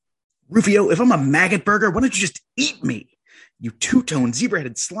Rufio, if I'm a maggot burger, why don't you just eat me? You two-tone,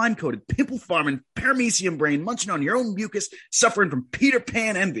 zebra-headed, slime-coated, pimple-farming, paramecium brain munching on your own mucus, suffering from Peter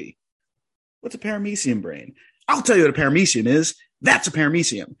Pan envy. What's a paramecium brain? I'll tell you what a paramecium is. That's a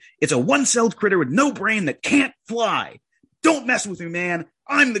paramecium. It's a one-celled critter with no brain that can't fly. Don't mess with me, man.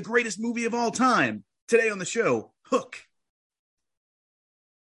 I'm the greatest movie of all time. Today on the show, Hook.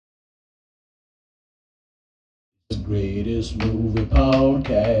 The greatest movie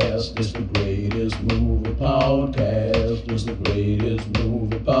podcast. It's the greatest movie podcast. It's the greatest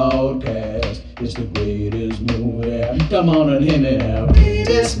movie podcast. It's the greatest movie. Come on and hear me now.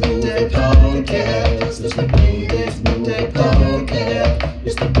 Greatest movie podcast. It's the greatest movie podcast.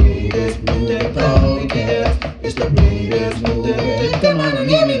 It's the greatest movie podcast. It's the greatest movie. Come on and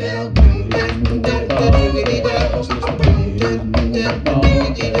hear me now. Greatest movie podcast. It's the greatest movie podcast.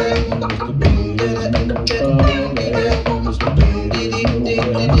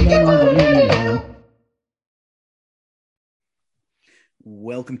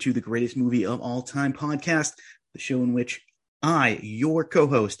 Welcome to the greatest movie of all time podcast, the show in which I, your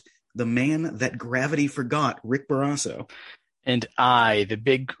co-host, the man that gravity forgot, Rick Barrasso, and I, the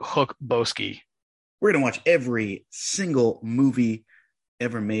big Hook Boski. We're going to watch every single movie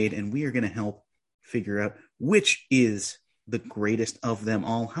ever made, and we are going to help figure out which is the greatest of them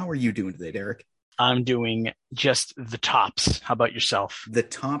all. How are you doing today, Derek? I'm doing just the tops. How about yourself? The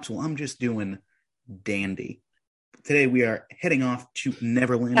tops? Well, I'm just doing dandy. Today we are heading off to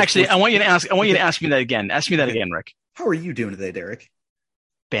Neverland. Actually, I want you to ask me that again. Ask me that again, Rick. How are you doing today, Derek?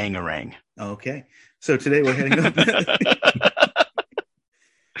 Bangarang. Okay. So today we're heading up.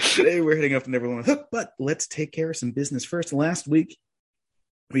 Today we're heading up to Neverland with Hook, but let's take care of some business first. Last week,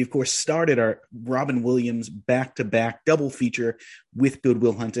 we of course started our Robin Williams back-to-back double feature with Good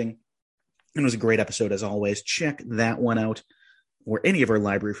Will Hunting. It was a great episode as always. Check that one out, or any of our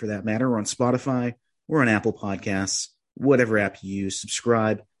library for that matter. We're on Spotify. We're on Apple Podcasts, whatever app you use.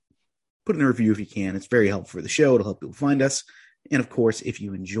 Subscribe. Put in a review if you can. It's very helpful for the show. It'll help people find us. And, of course, if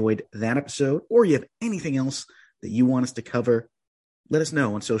you enjoyed that episode or you have anything else that you want us to cover, let us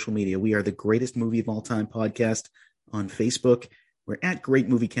know on social media. We are the greatest movie of all time podcast on Facebook. We're at Great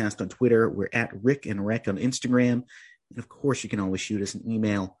Movie Cast on Twitter. We're at Rick and Rec on Instagram. And, of course, you can always shoot us an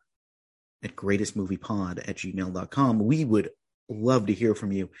email at greatestmoviepod@gmail.com. We would love to hear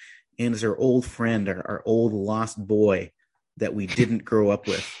from you. And as our old friend, our old lost boy that we didn't grow up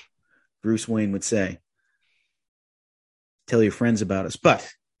with, Bruce Wayne would say, tell your friends about us,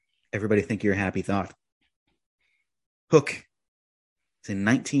 but everybody think you're a happy thought. Hook. It's a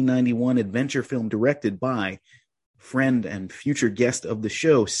 1991 adventure film directed by friend and future guest of the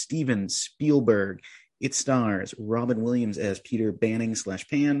show, Steven Spielberg. It stars Robin Williams as Peter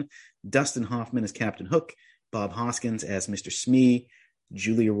Banning/Pan, Dustin Hoffman as Captain Hook, Bob Hoskins as Mr. Smee,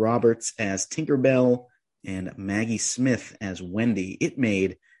 Julia Roberts as Tinkerbell, and Maggie Smith as Wendy. It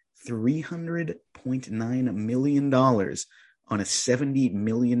made $300.9 million on a $70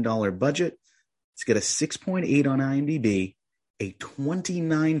 million budget. It's got a 6.8 on IMDb, a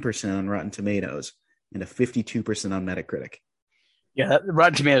 29% on Rotten Tomatoes, and a 52% on Metacritic. Yeah,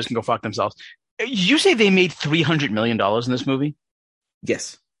 Rotten Tomatoes can go fuck themselves. You say they made $300 million in this movie?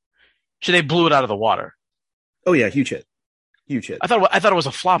 Yes. So they blew it out of the water. Oh, yeah, huge hit. Huge hit. I thought it was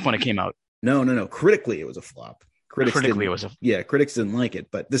a flop when it came out. No. Critically, it was a flop. Critics didn't like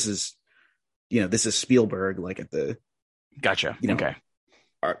it, but this is Spielberg, like at the. Gotcha. Okay.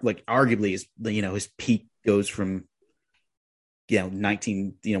 Like arguably, his peak goes from,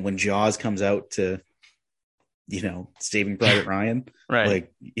 when Jaws comes out to, Saving Private Ryan. Right.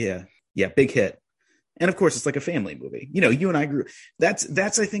 Like, yeah, big hit. And of course, it's like a family movie. You and I grew.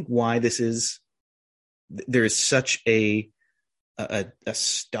 That's I think why there is such a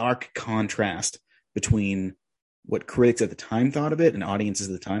stark contrast between what critics at the time thought of it and audiences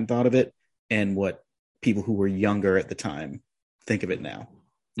at the time thought of it and what people who were younger at the time think of it now.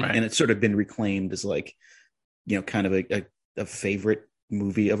 Right. And it's sort of been reclaimed as like, kind of a favorite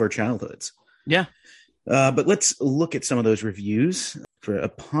movie of our childhoods. Yeah. But let's look at some of those reviews. For a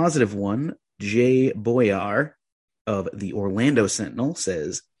positive one, Jay Boyar of the Orlando Sentinel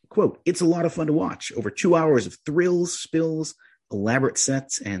says, quote, "It's a lot of fun to watch. Over 2 hours of thrills, spills, elaborate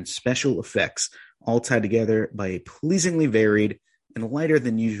sets, and special effects, all tied together by a pleasingly varied and lighter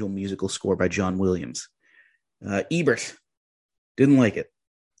than usual musical score by John Williams." Ebert didn't like it.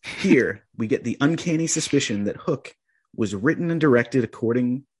 Here, we get the uncanny suspicion that Hook was written and directed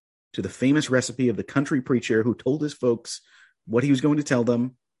according to the famous recipe of the country preacher who told his folks what he was going to tell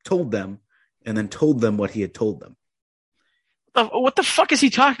them, told them, and then told them what he had told them. What the fuck is he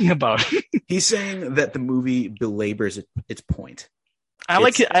talking about? He's saying that the movie belabors its point. I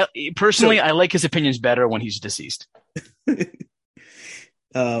like it. I like his opinions better when he's deceased.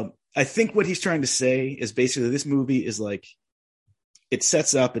 I think what he's trying to say is basically this movie is like, it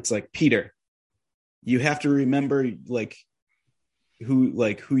sets up, it's like, Peter, you have to remember like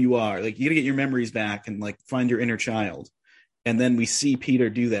who you are. Like, you gotta get your memories back and like find your inner child. And then we see Peter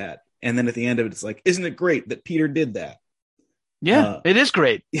do that. And then at the end of it, it's like, isn't it great that Peter did that? Yeah, it is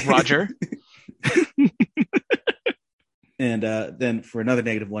great, Roger. And then for another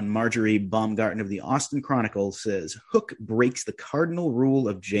negative one, Marjorie Baumgarten of the Austin Chronicle says, Hook breaks the cardinal rule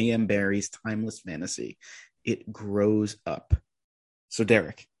of J.M. Barrie's timeless fantasy. It grows up. So,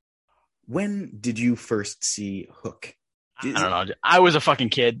 Derek, when did you first see Hook? I don't know. I was a fucking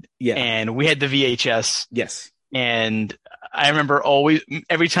kid. Yeah. And we had the VHS. Yes. And I remember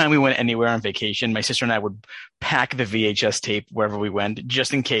every time we went anywhere on vacation, my sister and I would pack the VHS tape wherever we went,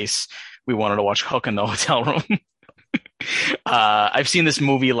 just in case we wanted to watch Hook in the hotel room. I've seen this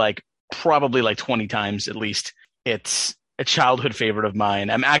movie probably 20 times at least. It's a childhood favorite of mine.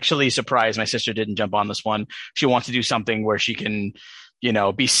 I'm actually surprised my sister didn't jump on this one. She wants to do something where she can,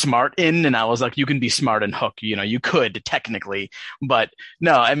 be smart in, and I was like, you can be smart in Hook. You could technically, but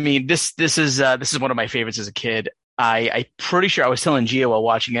no, I mean, this is one of my favorites as a kid. I'm pretty sure I was telling Gio while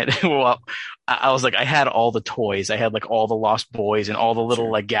watching it. Well, I was like, I had all the toys. I had all the Lost Boys and all the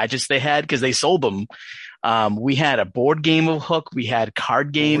little gadgets they had because they sold them. We had a board game of Hook. We had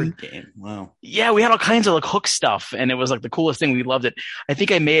card game. Board game. Wow. Yeah, we had all kinds of Hook stuff, and it was the coolest thing. We loved it. I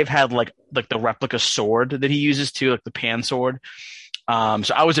think I may have had the replica sword that he uses too, the pan sword.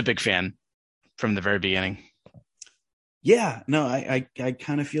 So I was a big fan from the very beginning. Yeah, no, I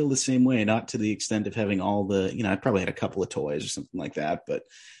kind of feel the same way. Not to the extent of having all the, I probably had a couple of toys or something like that, but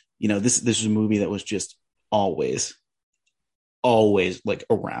this was a movie that was just always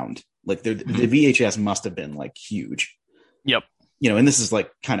around. The VHS must have been huge. Yep. And this is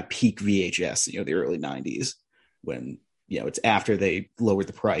kind of peak VHS, the early 90s when, it's after they lowered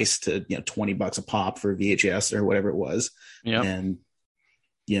the price to, $20 a pop for VHS or whatever it was. Yeah. And,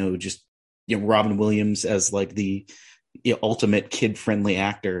 Robin Williams as the ultimate kid-friendly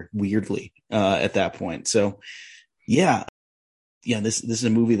actor, weirdly, at that point. So this is a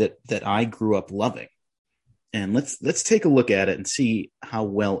movie that I grew up loving. And let's take a look at it and see how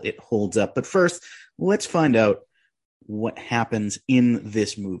well it holds up. But first, let's find out what happens in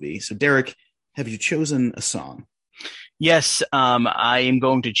this movie. So, Derek, have you chosen a song? Yes, I am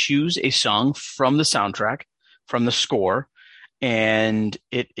going to choose a song from the soundtrack, from the score, and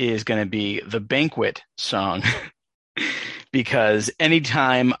it is going to be the Banquet song. Because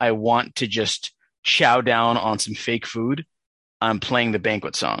anytime I want to just chow down on some fake food, I'm playing the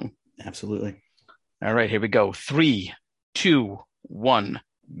Banquet song. Absolutely. All right, here we go. 3, 2, 1,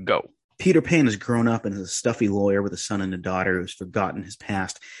 go. Peter Pan has grown up and is a stuffy lawyer with a son and a daughter who's forgotten his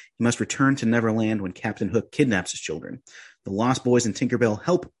past. He must return to Neverland when Captain Hook kidnaps his children. The Lost Boys and Tinkerbell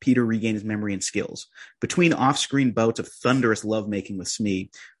help Peter regain his memory and skills. Between off-screen bouts of thunderous lovemaking with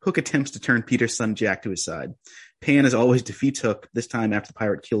Smee, Hook attempts to turn Peter's son Jack to his side. Pan, as always, defeats Hook, this time after the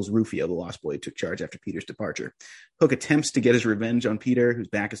pirate kills Rufio, the Lost Boy who took charge after Peter's departure. Hook attempts to get his revenge on Peter, whose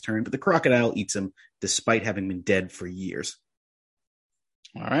back is turned, but the crocodile eats him, despite having been dead for years.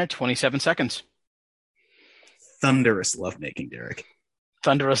 All right, 27 seconds. Thunderous lovemaking, Derek.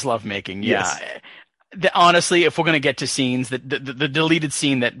 Thunderous lovemaking, yeah. Yes. Honestly, if we're going to get to scenes, the deleted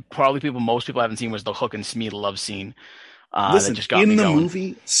scene that probably most people haven't seen was the Hook and Smee love scene. Listen, that just got in me the going.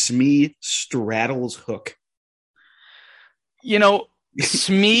 movie, Smee straddles Hook.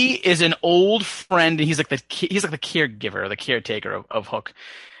 Smee is an old friend, and he's like the caregiver, the caretaker of Hook,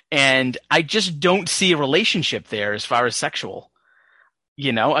 and I just don't see a relationship there as far as sexual.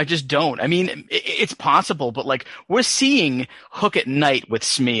 I just don't. I mean, it's possible, but we're seeing Hook at night with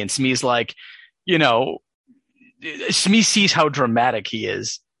Smee, and Smee's Smee sees how dramatic he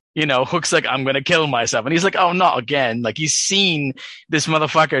is. Hook's like, I'm going to kill myself. And he's like, oh, not again. He's seen this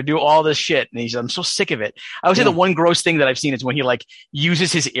motherfucker do all this shit. And I'm so sick of it. I would say the one gross thing that I've seen is when he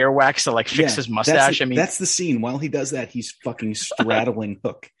uses his earwax to fix his mustache. That's the scene. While he does that, he's fucking straddling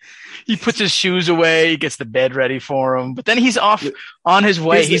Hook. He puts his shoes away. He gets the bed ready for him. But then he's off on his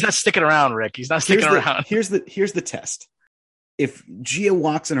way. He's not sticking around, Rick. He's not sticking around. Here's the test. If Gia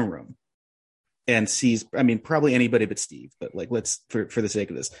walks in a room and sees, probably anybody but Steve, but let's, for the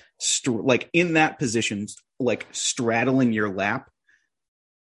sake of this, in that position, straddling your lap,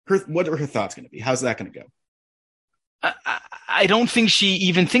 what are her thoughts going to be? How's that going to go? I don't think she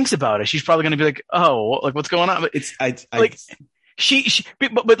even thinks about it. She's probably going to be like, oh, what's going on? But but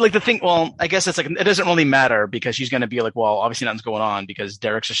the thing, well, I guess it's it doesn't really matter because she's going to be like, well, obviously nothing's going on because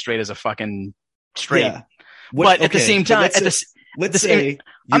Derek's as straight as a fucking straight. Yeah. But at the same time, let's say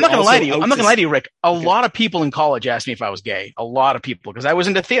I'm not going to lie to you. I'm not going to lie to you, Rick. A Okay. lot of people in college asked me if I was gay. A lot of people, because I was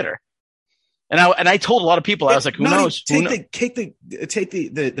into theater. And I told a lot of people, I was like, who knows? Take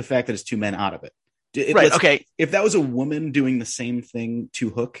the fact that it's two men out of it. Right. Okay. If that was a woman doing the same thing to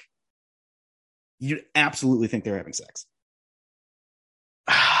Hook, you'd absolutely think they're having sex.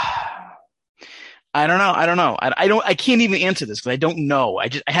 I don't know. I can't even answer this because I don't know.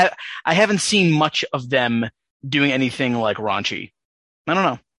 I haven't seen much of them doing anything like raunchy. I don't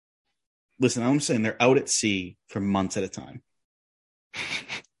know. Listen, I'm saying they're out at sea for months at a time.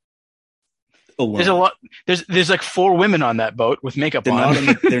 Alone. There's a lot. There's like 4 women on that boat with makeup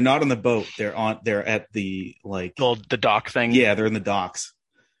on. They're not on the boat. They're at the the dock thing. Yeah, they're in the docks.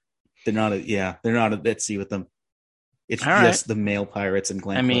 They're not at sea with them. It's all just the male pirates and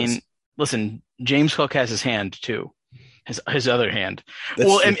glam. I mean, listen, James Hook has his hand too. His other hand. That's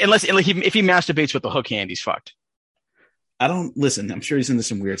true. If he masturbates with the hook hand, he's fucked. I don't listen. I'm sure he's into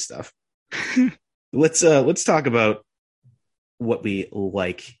some weird stuff. Let's talk about what we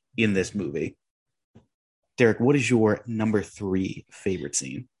like in this movie. Derek, what is your number 3 favorite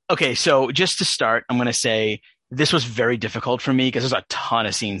scene? Okay, so just to start, I'm going to say this was very difficult for me because there's a ton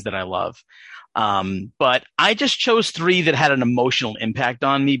of scenes that I love. But I just chose 3 that had an emotional impact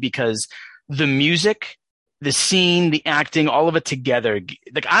on me because the music, the scene, the acting, all of it together.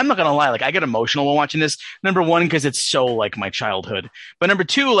 Like, I'm not going to lie. Like, I get emotional when watching this. Number 1, because it's so like my childhood. But number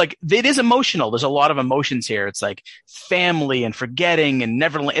 2, like, it is emotional. There's a lot of emotions here. It's like family and forgetting and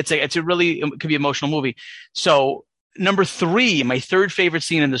Neverland. It could be an emotional movie. So number 3, my 3rd favorite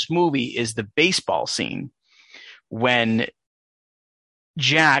scene in this movie is the baseball scene when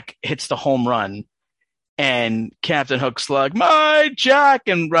Jack hits the home run and Captain Hook's like, my Jack.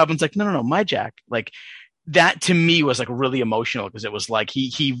 And Robin's like, no, my Jack. Like, that to me was like really emotional because it was like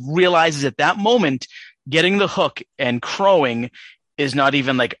he realizes at that moment getting the hook and crowing is not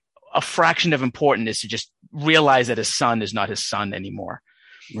even like a fraction of importance to just realize that his son is not his son anymore.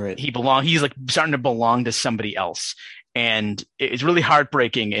 Right. He's like starting to belong to somebody else. And it's really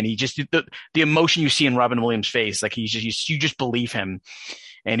heartbreaking. And he just, the emotion you see in Robin Williams' face, like you just believe him.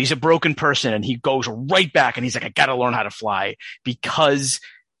 And he's a broken person and he goes right back and he's like, I got to learn how to fly because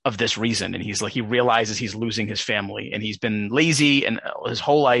of this reason. And he's like, he realizes he's losing his family and he's been lazy and his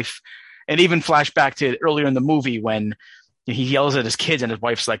whole life. And even flashback to earlier in the movie when he yells at his kids and his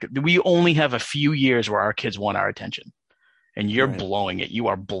wife's like, we only have a few years where our kids want our attention and you're blowing it. You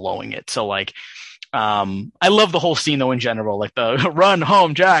are blowing it. So like, I love the whole scene though in general, like the run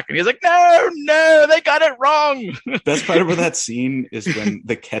home, Jack. And he's like, no, they got it wrong. Best part about that scene is when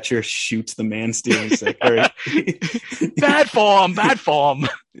the catcher shoots the man stealing sick. Bad form.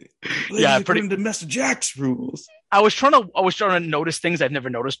 Yeah, pretty into Mr. Jack's rules. I was trying to notice things I've never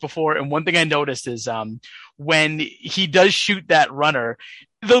noticed before. And one thing I noticed is when he does shoot that runner,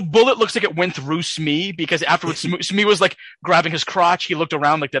 the bullet looks like it went through Smee because afterwards Smee was like grabbing his crotch. He looked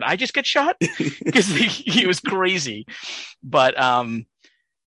around like, did I just get shot? Because he was crazy. But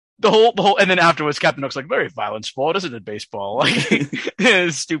the whole and then afterwards Captain Hook's like, very violent sport, isn't it, baseball?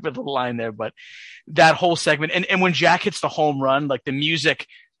 Like stupid little line there. But that whole segment and when Jack hits the home run, like the music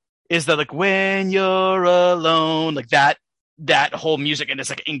is that like when you're alone, like that whole music, and it's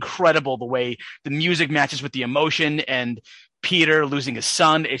like incredible the way the music matches with the emotion and Peter losing his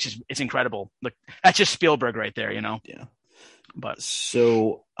son. It's incredible. Like that's just Spielberg right there, you know? Yeah. But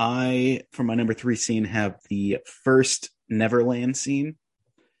so I, for my number 3 scene, have the first Neverland scene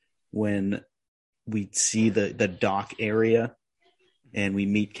when we see the dock area and we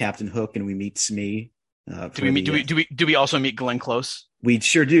meet Captain Hook and we meet Smee. Do we also meet Glenn Close? We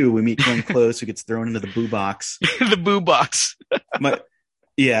sure do. We meet Glenn Close, who gets thrown into the boo box. The boo box.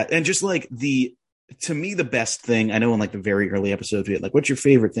 And just like to me, the best thing, I know in like the very early episodes, we had like, what's your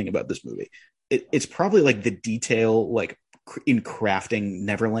favorite thing about this movie? It's probably like the detail, like in crafting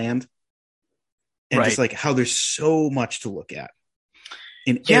Neverland, and just like how there's so much to look at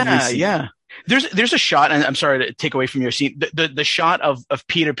in every scene. Yeah. There's a shot, and I'm sorry to take away from your scene. The shot of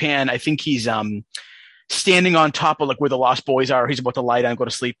Peter Pan, I think he's standing on top of like where the Lost Boys are. He's about to lie down and go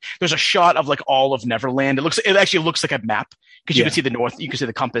to sleep. There's a shot of like all of Neverland. It actually looks like a map because you can see the north, you can see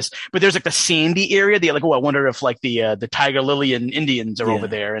the compass. But there's like the sandy area. They're like, oh, I wonder if like the Tiger Lily and Indians are over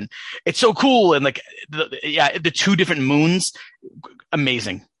there, and it's so cool. And like the 2 different moons,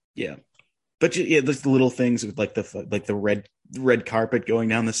 amazing. Yeah, but there's the little things with like the red carpet going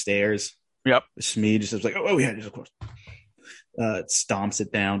down the stairs. Yep. Smee just was like, oh yeah, of course. It stomps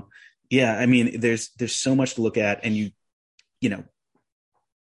it down. Yeah, I mean, there's so much to look at, and you know,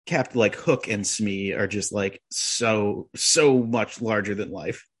 Captain like Hook and Smee are just like so much larger than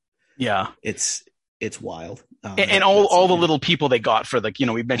life. Yeah, it's wild. And all the little people they got for, like,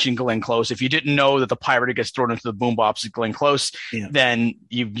 we mentioned Glenn Close. If you didn't know that the pirate who gets thrown into the boombox is Glenn Close, then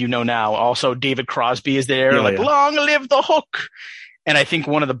you know now. Also, David Crosby is there, long live the hook. And I think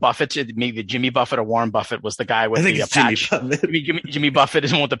one of the Buffetts, maybe Jimmy Buffett or Warren Buffett, was the guy with the patch. Jimmy Buffett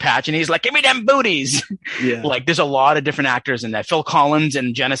is the one with the patch, and he's like, "Give me them booties." Yeah. Like, there's a lot of different actors in that. Phil Collins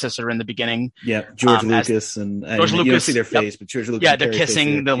and Genesis are in the beginning. Yeah, George Lucas and George Lucas. You don't see their face, but George Lucas. Yeah, they're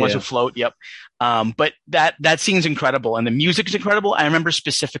kissing, the ones who float. Yep. But that scene's incredible, and the music is incredible. I remember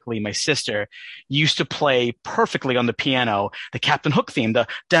specifically my sister used to play perfectly on the piano the Captain Hook theme, the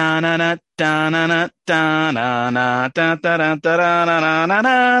da na na da na na da na na da da da da na na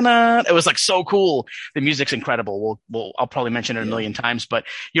na na. It was like so cool. The music's incredible. I'll probably mention it a million times, but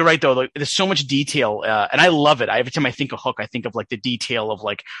you're right though. There's so much detail, and I love it. Every time I think of Hook, I think of like the detail of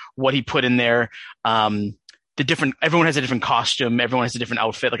like what he put in there. Everyone has a different costume. Everyone has a different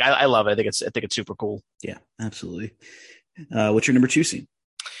outfit. Like, I love it. I think it's super cool. Yeah, absolutely. What's your number 2 scene?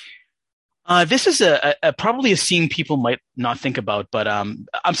 This is probably a scene people might not think about, but I'm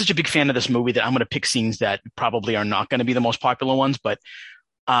such a big fan of this movie that I'm going to pick scenes that probably are not going to be the most popular ones. But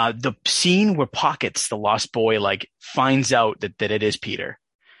the scene where Pockets, the lost boy, like finds out that it is Peter.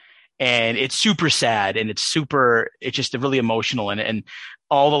 And it's super sad, and it's just really emotional. And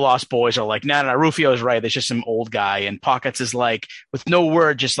all the Lost Boys are like, no, Rufio's right. There's just some old guy. And Pockets is like, with no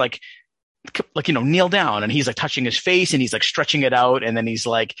word, just like, kneel down. And he's like touching his face, and he's like stretching it out. And then he's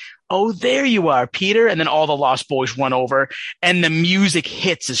like, oh, there you are, Peter. And then all the Lost Boys run over, and the music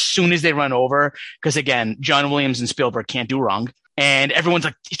hits as soon as they run over. Because again, John Williams and Spielberg can't do wrong. And everyone's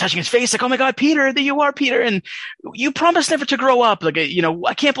like, he's touching his face, like, oh my God, Peter, there you are, Peter. And you promised never to grow up. Like,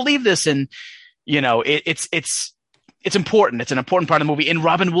 I can't believe this. And, it's important. It's an important part of the movie. And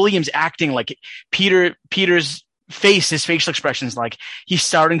Robin Williams acting like Peter's face, his facial expressions, like he's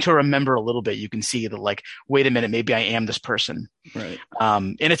starting to remember a little bit. You can see that, like, wait a minute, maybe I am this person. Right.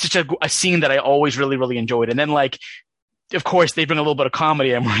 And it's just a scene that I always really, really enjoyed. And then, like, of course, they bring a little bit of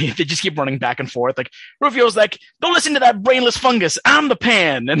comedy and they just keep running back and forth. Like, Rufio's like, don't listen to that brainless fungus. I'm the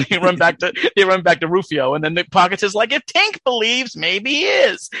pan. And they run back to Rufio. And then the Pockets is like, if Tank believes, maybe he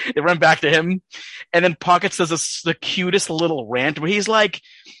is. They run back to him. And then Pockets does the cutest little rant where he's like,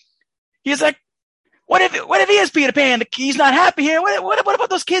 what if he is Peter Pan? He's not happy here. What about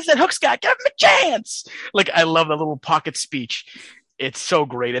those kids that Hook's got? Give him a chance. Like, I love the little Pocket speech. It's so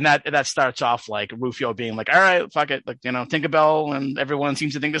great. And that starts off like Rufio being like, all right, fuck it. Like, Tinkerbell and everyone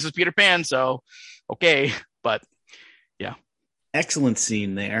seems to think this is Peter Pan. So, okay. But yeah. Excellent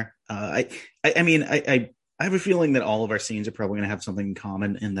scene there. I mean, I have a feeling that all of our scenes are probably going to have something in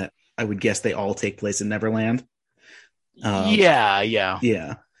common, in that I would guess they all take place in Neverland. Yeah.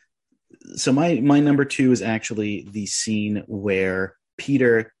 So my number 2 is actually the scene where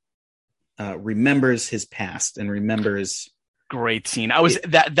Peter remembers his past and remembers. Great scene.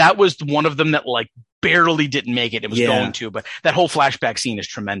 That was one of them that, like, barely didn't make it. It was going to, but that whole flashback scene is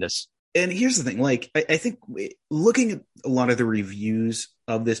tremendous. And here's the thing, like, I think looking at a lot of the reviews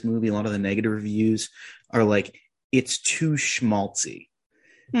of this movie, a lot of the negative reviews are like, it's too schmaltzy.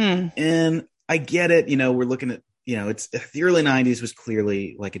 And I get it. We're looking at, it's the early 90s was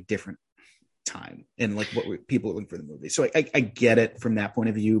clearly like a different time, and like what people are looking for the movie. So I get it from that point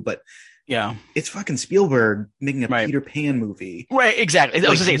of view, but yeah, it's fucking Spielberg making a Peter Pan movie. Right, exactly. I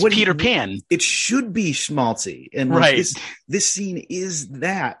was going to say, it's Peter Pan. It should be schmaltzy. And like, this scene is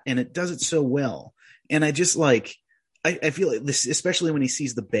that, and it does it so well. And I just like, I feel like this, especially when he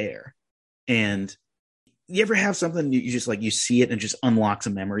sees the bear. And you ever have something you just like, you see it and it just unlocks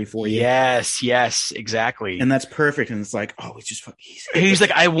a memory for you? Yes, exactly. And that's perfect. And it's like, oh, it's just he's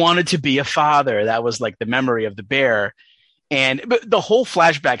like, I wanted to be a father. That was like the memory of the bear. But the whole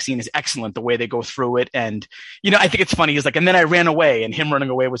flashback scene is excellent, the way they go through it. And, I think it's funny. He's like, and then I ran away, and him running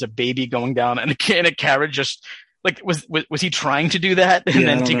away was a baby going down in a carriage. Just like, was he trying to do that? And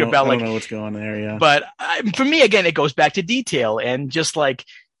then Tinkerbell, I don't know what's going there. Yeah. But for me, again, it goes back to detail, and just like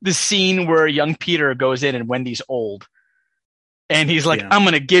the scene where young Peter goes in and Wendy's old. And he's like, I'm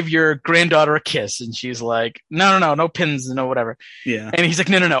going to give your granddaughter a kiss. And she's like, no pins, no whatever. Yeah. And he's like,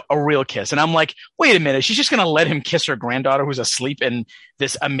 no, a real kiss. And I'm like, wait a minute. She's just going to let him kiss her granddaughter who's asleep in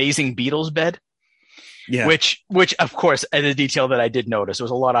this amazing Beatles bed. Yeah. Which of course, is a detail that I did notice. There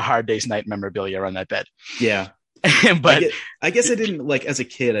was a lot of Hard Day's Night memorabilia on that bed. Yeah. But I guess I didn't, like, as a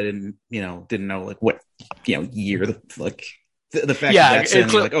kid, I didn't know like what, year, like the fact that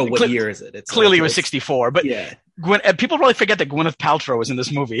that's like, oh, what year is it? It's clearly like, it was 64, but people probably forget that Gwyneth Paltrow was in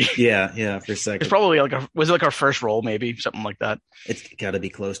this movie. Yeah, for a second. It's probably was it like her first role, maybe something like that. It's got to be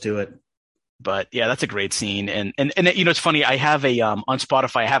close to it. But yeah, that's a great scene. And you know, it's funny. I have on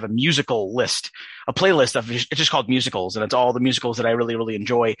Spotify, I have a musical list, a playlist of, it's just called musicals, and it's all the musicals that I really, really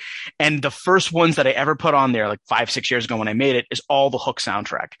enjoy. And the first ones that I ever put on there, like 5-6 years ago when I made it, is all the Hook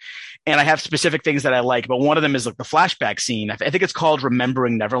soundtrack. And I have specific things that I like, but one of them is like the flashback scene. I think it's called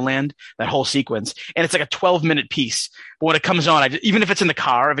Remembering Neverland, that whole sequence. And it's like a 12-minute piece. But when it comes on, even if it's in the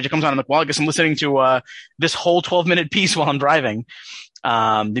car, if it comes on, I'm like, well, I guess I'm listening to this whole 12-minute piece while I'm driving.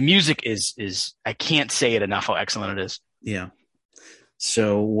 The music is I can't say it enough how excellent it is. Yeah.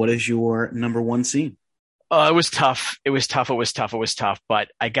 So what is your number one scene? It was tough. But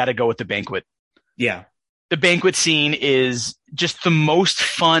I got to go with the banquet. Yeah. The banquet scene is just the most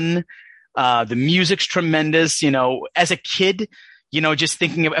fun. The music's tremendous. You know, as a kid, you know, just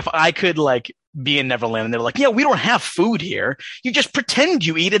thinking of if I could like be in Neverland and they're like, yeah, we don't have food here. You just pretend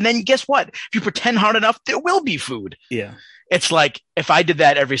you eat. And then guess what? If you pretend hard enough, there will be food. Yeah. It's like, if I did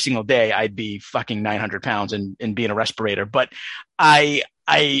that every single day, I'd be fucking 900 pounds and be in a respirator. But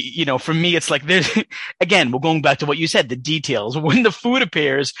you know, for me, it's like there's, again, we're going back to what you said, the details. When the food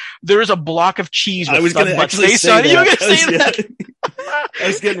appears, there is a block of cheese with Thudbutt's face on it. You were going to say that.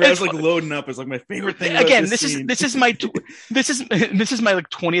 I was like loading up. It's like my favorite thing. Again, this is my like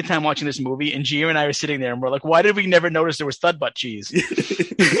 20th time watching this movie, and Gia and I are sitting there and we're like, why did we never notice there was Thudbutt cheese?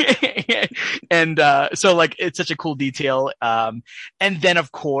 And so like it's such a cool detail. And then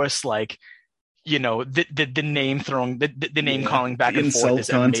of course, like, you know, the name throwing, the name calling back and forth is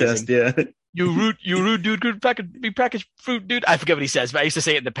contest, amazing. You rude dude, good package fruit dude. I forget what he says, but I used to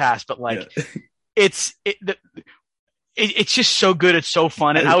say it in the past. But like, it's just so good. It's so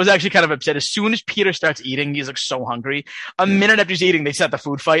fun. And I was actually kind of upset. As soon as Peter starts eating, he's like so hungry. A minute after he's eating, they set the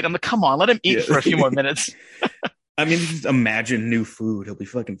food fight. I'm like, come on, let him eat for a few more minutes. I mean, just imagine new food. He'll be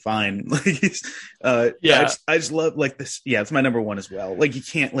fucking fine. Like, I just love like this. Yeah, it's my number one as well. Like, you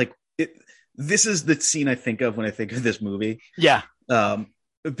can't like it. This is the scene I think of when I think of this movie. Yeah.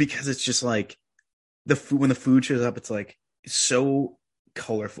 Because it's just like the food, when the food shows up, it's like so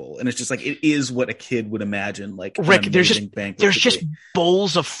colorful, and it's just like, it is what a kid would imagine. Like, Rick, there's just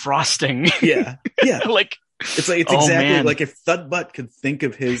bowls of frosting. Yeah. Like, it's exactly like if Thudbutt could think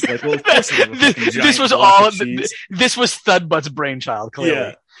of his, like, well, of course this was Thudbutt's brainchild,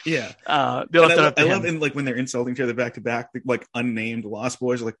 clearly. Yeah. I love in like when they're insulting each other back to back, like unnamed Lost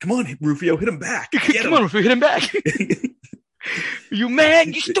Boys are like, come on, Rufio, hit him back. Come on, Rufio, hit him back. You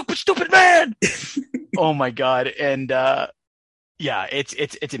man, you stupid man. Oh my God. And yeah,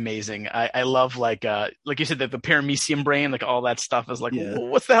 it's amazing. I love like you said, the paramecium brain, like all that stuff is like,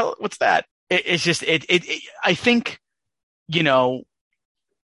 what's the hell? What's that? It's just I think, you know,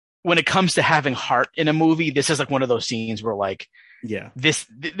 when it comes to having heart in a movie, this is like one of those scenes where like, this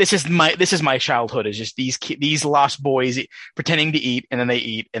is my childhood. Is just these lost boys pretending to eat, and then they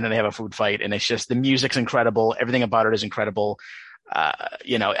eat, and then they have a food fight, and it's just, the music's incredible. Everything about it is incredible.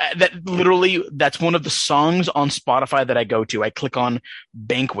 You know, that literally, that's one of the songs on Spotify that I go to. I click on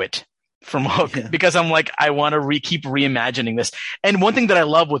Banquet from Hook because I'm like, I want to keep reimagining this. And one thing that I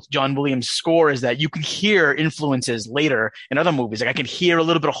love with John Williams' score is that you can hear influences later in other movies. Like, I can hear a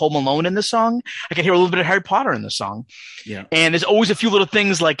little bit of Home Alone in the song. I can hear a little bit of Harry Potter in the song. Yeah. And there's always a few little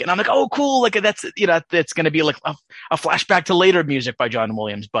things like, and I'm like, oh, cool. Like, that's, you know, that's going to be like a flashback to later music by John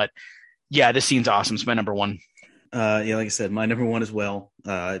Williams. But yeah, this scene's awesome. It's my number one. Like I said, my number one as well.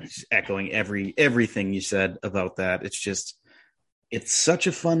 Just echoing everything you said about that. It's just, it's such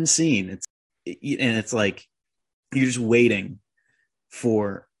a fun scene. It's like you're just waiting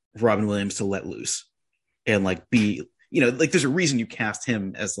for Robin Williams to let loose and like be, you know, like there's a reason you cast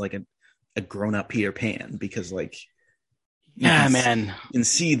him as like a grown up Peter Pan, because like, you can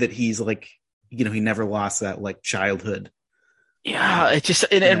see that he's like, you know, he never lost that like childhood. Yeah, it's just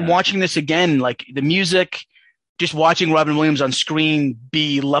and watching this again, like the music. Just watching Robin Williams on screen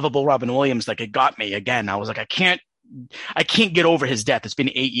be lovable Robin Williams, like it got me again. I was like, I can't get over his death. It's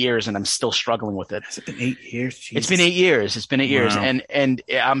been 8 years and I'm still struggling with it. Has it been 8 years? Jesus. It's been 8 years. It's been 8 years. And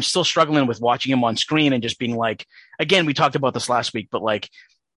I'm still struggling with watching him on screen and just being like, again, we talked about this last week, but like,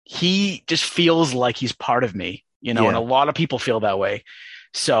 he just feels like he's part of me, you know, and a lot of people feel that way.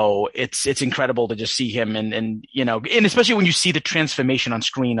 So it's incredible to just see him and, you know, and especially when you see the transformation on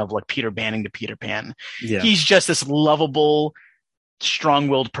screen of like Peter Banning to Peter Pan. Yeah. He's just this lovable,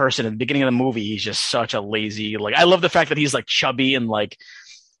 strong-willed person. At the beginning of the movie, he's just such a lazy, like, I love the fact that he's like chubby and like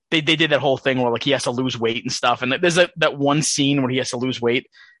they did that whole thing where like he has to lose weight and stuff. And there's that one scene where he has to lose weight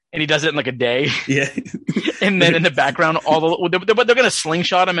and he does it in like a day. Yeah. And then in the background, they're going to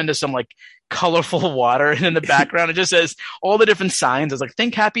slingshot him into some like colorful water. And in the background, it just says all the different signs. It's like,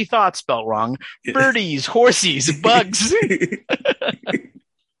 think happy thoughts spelled wrong. Birdies, horsies, bugs.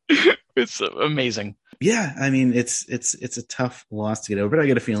 It's amazing. Yeah, I mean it's a tough loss to get over, but I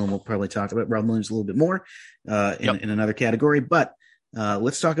get a feeling we'll probably talk about Robin Williams a little bit more in another category. But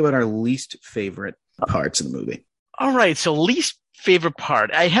let's talk about our least favorite parts of the movie. All right, so least favorite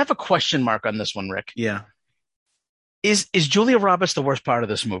part. I have a question mark on this one, Rick. Yeah. Is Julia Roberts the worst part of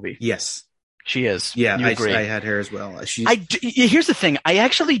this movie? Yes. She is. Yeah, you agree? I had her as well. Here's the thing. I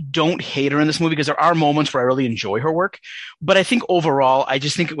actually don't hate her in this movie because there are moments where I really enjoy her work. But I think overall, I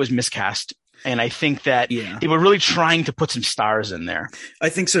just think it was miscast. And I think that they were really trying to put some stars in there. I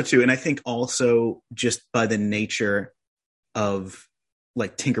think so too. And I think also just by the nature of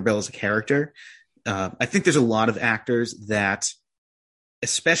like Tinkerbell as a character, I think there's a lot of actors that,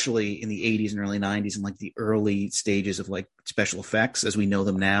 especially in the 80s and early 90s and like the early stages of like special effects as we know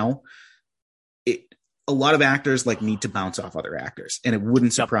them now, a lot of actors like need to bounce off other actors. And it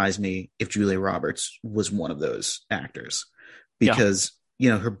wouldn't surprise me if Julia Roberts was one of those actors, because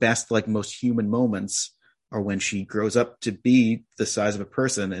her best, like most human moments are when she grows up to be the size of a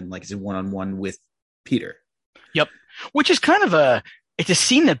person and like is one-on-one with Peter. Yep. Which is kind of it's a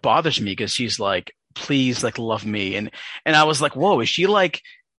scene that bothers me because she's like, please, like, love me. And I was like, whoa, is she like,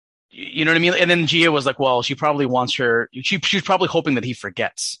 you know what I mean? And then Gia was like, well, she probably wants she's probably hoping that he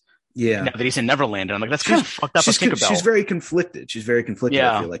forgets. Yeah. Now that he's in Neverland. And I'm like, that's kind of fucked up. She's very conflicted.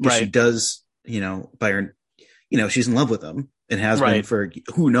 I feel like. She does, by her, she's in love with him and has been for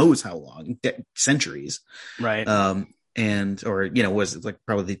who knows how long, centuries. Right. Was it like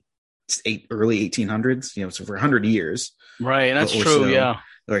probably early 1800s, so for 100 years. Right. That's true. Yeah.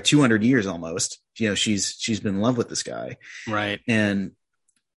 Or 200 years almost. She's been in love with this guy. Right. And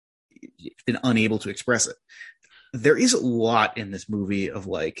been unable to express it. There is a lot in this movie of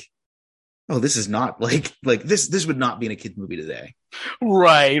like, oh, this is not like this would not be in a kid's movie today.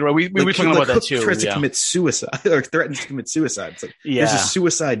 Right. We were talking about that too. Tries to commit suicide or threatens to commit suicide. It's like there's a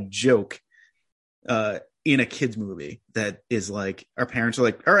suicide joke in a kid's movie that is like, our parents are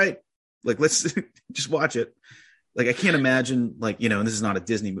like, all right, like let's just watch it. Like I can't imagine, like, and this is not a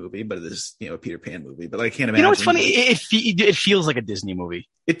Disney movie, but it is, a Peter Pan movie. But I can't imagine. It's funny. It feels like a Disney movie.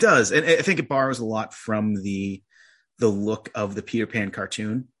 It does, and I think it borrows a lot from the look of the Peter Pan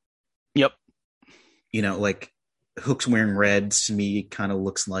cartoon. Yep. Like Hook's wearing red. Smee kind of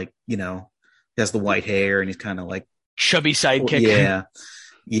looks like, he has the white hair and he's kind of like chubby sidekick. Yeah.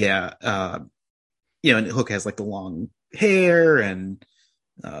 Yeah. And Hook has like the long hair and,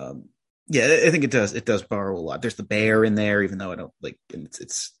 I think it does borrow a lot. There's the bear in there, even though I don't like,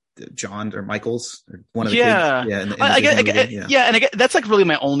 it's John or Michael's or one of the kids. Yeah. And that's like really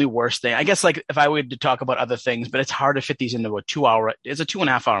my only worst thing. I guess like if I were to talk about other things, but it's hard to fit these into it's a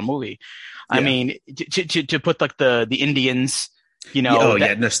 2.5 hour movie. Yeah. I mean, to put like the Indians,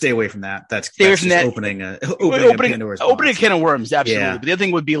 no, stay away from that. That's just opening a Pandora's box. Opening a can of worms. Absolutely. Yeah. But the other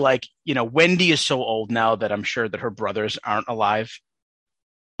thing would be like, Wendy is so old now that I'm sure that her brothers aren't alive.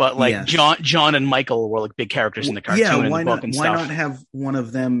 But like John and Michael were like big characters in the cartoon and the book and stuff. Why not have one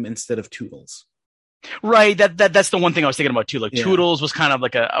of them instead of Toodles? Right. That's the one thing I was thinking about too. Like Toodles was kind of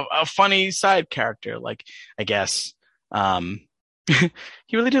like a funny side character. Like I guess he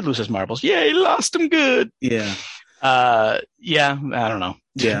really did lose his marbles. Yeah, he lost them good. Yeah. I don't know.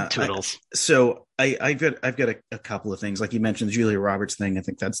 Yeah. Toodles. I've got a couple of things. Like you mentioned the Julia Roberts thing. I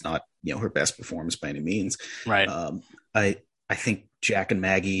think that's not her best performance by any means. Right. I think Jack and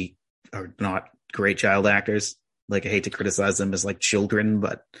Maggie are not great child actors. Like I hate to criticize them as like children,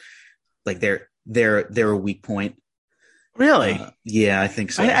 but like they're a weak point. Really? Yeah, I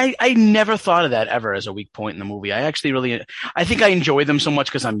think so. I never thought of that ever as a weak point in the movie. I think I enjoy them so much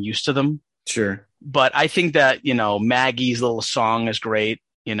because I'm used to them. Sure. But I think that, Maggie's little song is great.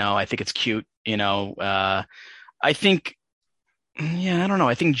 I think it's cute. I think, I don't know.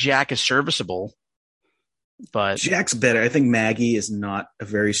 I think Jack is serviceable. But Jack's better. I think Maggie is not a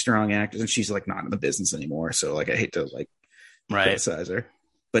very strong actress, and she's like not in the business anymore. So like, I hate to like criticize her.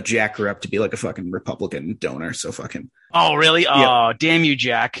 But Jack grew up to be like a fucking Republican donor. So fucking. Oh really? Yeah. Oh damn you,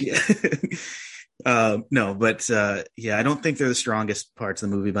 Jack. Yeah. No, but I don't think they're the strongest parts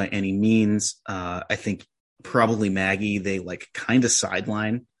of the movie by any means. I think probably Maggie, they like kind of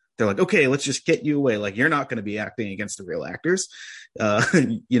sideline. They're like, okay, let's just get you away. Like you're not going to be acting against the real actors,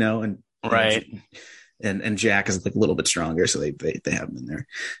 and right. And Jack is like a little bit stronger, so they have him in there.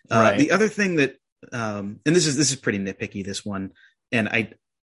 Right. The other thing that, and this is pretty nitpicky, this one, and I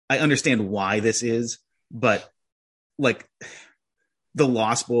understand why this is, but like the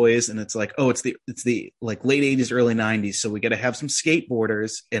Lost Boys, and it's like, oh, it's the like late 80s, early 90s, so we got to have some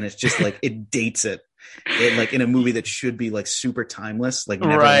skateboarders, and it's just like it dates it like in a movie that should be like super timeless, like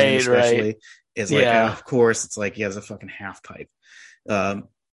Neverland especially is like, of course, it's like he has a fucking half pipe.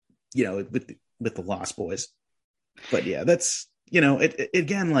 with the Lost Boys. But yeah, that's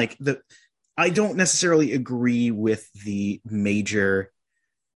again, like I don't necessarily agree with the major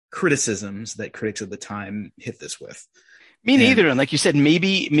criticisms that critics of the time hit this with. Me neither. And like you said,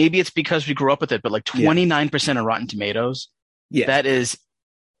 maybe it's because we grew up with it, but like 29% of Rotten Tomatoes, that is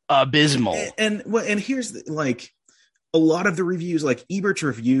abysmal. And here's like a lot of the reviews, like Ebert's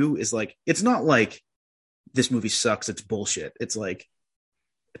review is like, it's not like this movie sucks, it's bullshit. It's like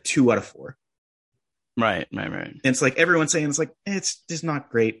a 2 out of 4. Right. And it's like everyone's saying it's like it's just not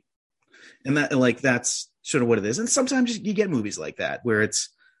great, and that's sort of what it is. And sometimes you get movies like that where it's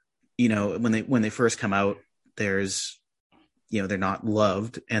when they first come out, there's they're not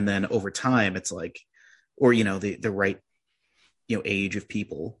loved, and then over time it's like, or the right age of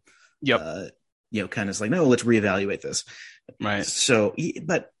people, kind of is like, no, let's reevaluate this, right? So,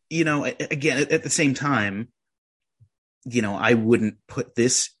 but again, at the same time, I wouldn't put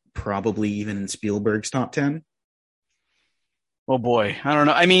this probably even in Spielberg's top 10. Oh boy, I don't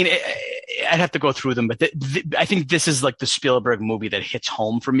know. I mean, I'd have to go through them, but I think this is like the Spielberg movie that hits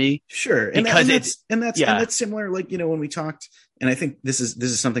home for me. Sure, because that's similar. Like when we talked, and I think this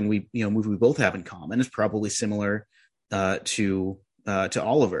is something movie we both have in common. Is probably similar to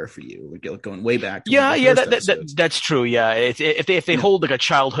Oliver for you. We're going way back. That's true. Yeah, if they hold like a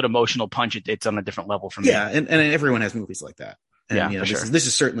childhood emotional punch, it's on a different level for me. Yeah, and everyone has movies like that. And, for sure. This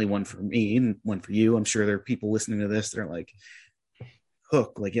is certainly one for me and one for you. I'm sure there are people listening to this that are like,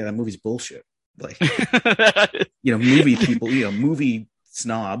 Hook, like, that movie's bullshit. Like, movie people, movie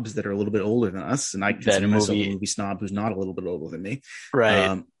snobs that are a little bit older than us, and I consider myself a movie snob who's not a little bit older than me.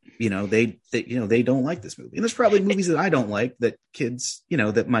 Right. They don't like this movie, and there's probably movies that I don't like that kids,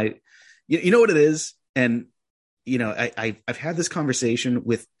 that might, what it is, and I've had this conversation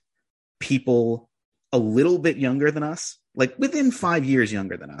with people a little bit younger than us, like within 5 years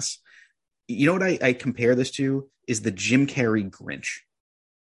younger than us. You know what I compare this to is the Jim Carrey Grinch.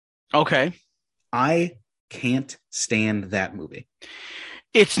 Okay. I can't stand that movie.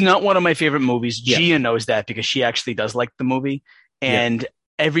 It's not one of my favorite movies. Yeah. Gia knows that because she actually does like the movie. And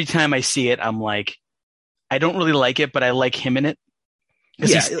every time I see it, I'm like, I don't really like it, but I like him in it.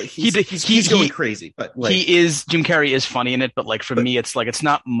 Yeah, he's going crazy, but like, Jim Carrey is funny in it, but like for me, it's like, it's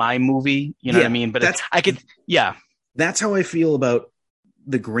not my movie. You know what I mean? But that's how I feel about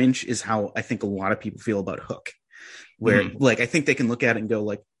the Grinch, is how I think a lot of people feel about Hook, where like, I think they can look at it and go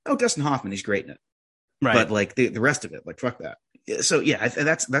like, oh, Dustin Hoffman, he's great in it. Right. But like the rest of it, like, fuck that. So yeah,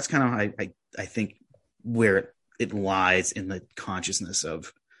 that's kind of how I think where it lies in the consciousness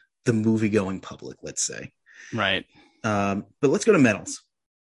of the movie going public, let's say. Right. But let's go to medals.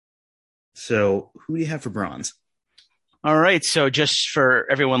 So who do you have for bronze? All right. So just for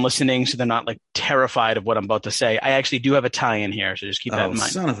everyone listening, so they're not like terrified of what I'm about to say, I actually do have a tie in here. So just keep that in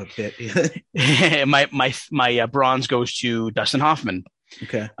mind. Son of a bit. my bronze goes to Dustin Hoffman.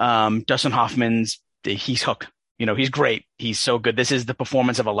 Okay. Dustin Hoffman's, he's Hook. He's great. He's so good. This is the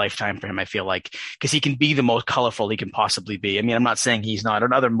performance of a lifetime for him, I feel like, because he can be the most colorful he can possibly be. I mean, I'm not saying he's not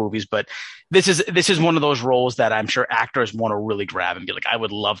in other movies, but this is one of those roles that I'm sure actors want to really grab and be like, I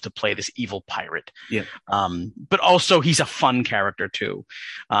would love to play this evil pirate. Yeah. But also he's a fun character too.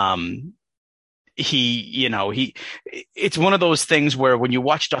 It's one of those things where when you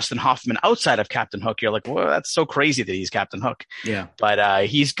watch Dustin Hoffman outside of Captain Hook, you're like, well, that's so crazy that he's Captain Hook. Yeah. But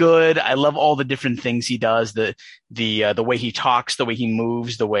he's good. I love all the different things he does. The way he talks, the way he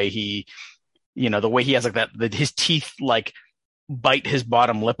moves, the way he has like that, his teeth like bite his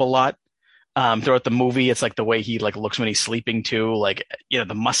bottom lip a lot. Throughout the movie, it's like the way he like looks when he's sleeping too, like,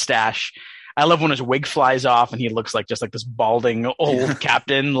 the mustache. I love when his wig flies off and he looks like just like this balding old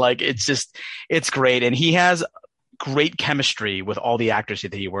captain. Like, it's great. And he has great chemistry with all the actors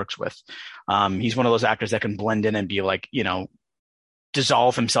that he works with. He's one of those actors that can blend in and be like,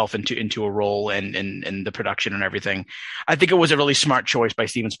 dissolve himself into a role and the production and everything. I think it was a really smart choice by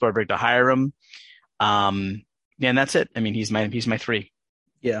Steven Spielberg to hire him. And that's it. I mean, he's my 3.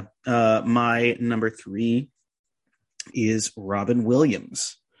 Yeah. My number 3 is Robin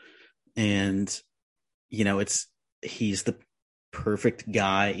Williams. And, he's the perfect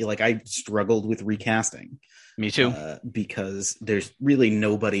guy. Like, I struggled with recasting. Me too. Because there's really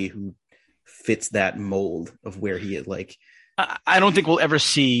nobody who fits that mold of where he is. Like, I don't think we'll ever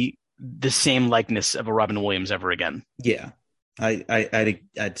see the same likeness of a Robin Williams ever again. Yeah, I'd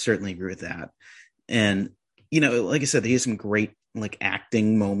certainly agree with that. And, like I said, he has some great like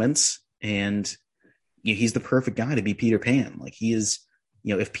acting moments, and he's the perfect guy to be Peter Pan. Like, he is.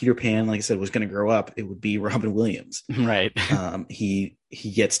 If Peter Pan, like I said, was going to grow up, it would be Robin Williams. Right. He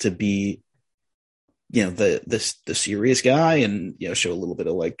gets to be the serious guy, and show a little bit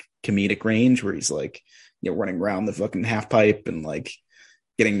of like comedic range where he's like running around the fucking half pipe and like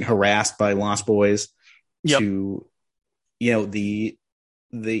getting harassed by Lost Boys. Yep. To the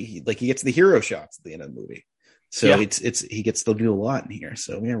like he gets the hero shots at the end of the movie. So he gets to do a lot in here.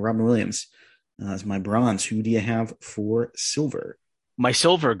 So Robin Williams is my bronze. Who do you have for silver? My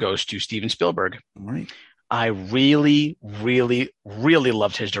silver goes to Steven Spielberg. All right. I really, really, really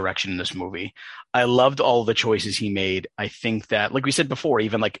loved his direction in this movie. I loved all the choices he made. I think that, like we said before,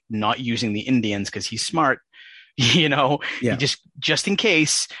 even like not using the Indians because he's smart, he just in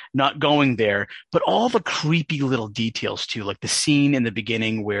case, not going there. But all the creepy little details too, like the scene in the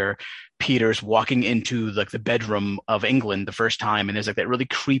beginning where Peter's walking into like the bedroom of England the first time, and there's like that really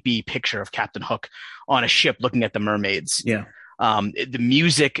creepy picture of Captain Hook on a ship looking at the mermaids. Yeah. The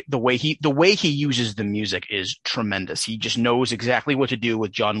music, the way he uses the music is tremendous. He just knows exactly what to do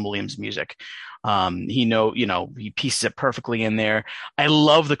with John Williams music. He pieces it perfectly in there. I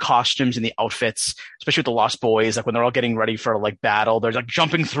love the costumes and the outfits, especially with the Lost Boys. Like when they're all getting ready for like battle, they're like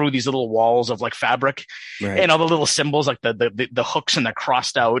jumping through these little walls of like fabric, right, and all the little symbols, like the hooks and the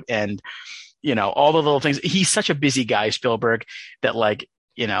crossed out, and all the little things. He's such a busy guy, Spielberg, that like,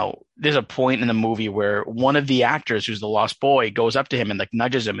 there's a point in the movie where one of the actors who's the Lost Boy goes up to him and like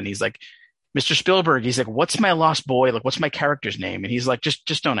nudges him, and he's like, Mr. Spielberg, he's like, what's my Lost Boy? Like, what's my character's name? And he's like,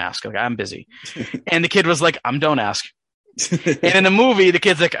 just don't ask. Like, I'm busy. And the kid was like, don't ask. And in the movie, the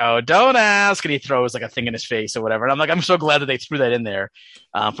kid's like, oh, don't ask. And he throws like a thing in his face or whatever. And I'm like, I'm so glad that they threw that in there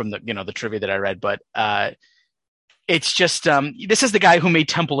from the trivia that I read. But it's just, this is the guy who made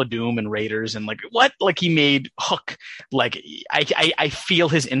Temple of Doom and Raiders and like what? Like he made Hook. Like I feel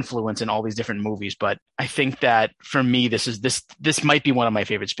his influence in all these different movies, but I think that for me, this might be one of my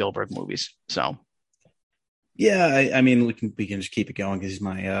favorite Spielberg movies. So. Yeah. I mean, we can just keep it going because he's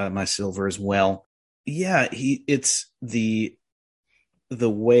my silver as well. Yeah. It's the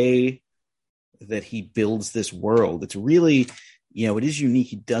way that he builds this world. It's really, it is unique.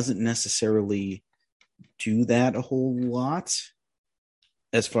 He doesn't necessarily do that a whole lot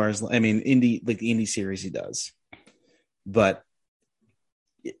as far as, I mean, the indie series he does, but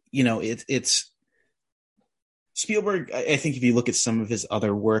it's Spielberg. I think if you look at some of his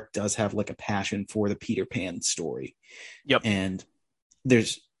other work, does have like a passion for the Peter Pan story. Yep. And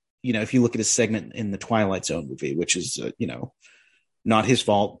there's, if you look at his segment in the Twilight Zone movie, which is, not his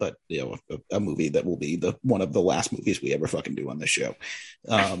fault, but a movie that will be one of the last movies we ever fucking do on this show.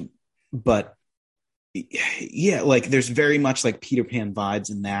 But yeah, like there's very much like Peter Pan vibes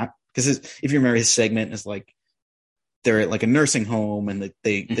in that, because if you remember, his segment is like they're at like a nursing home and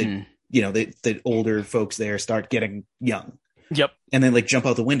the older folks there start getting young. Yep. And then like jump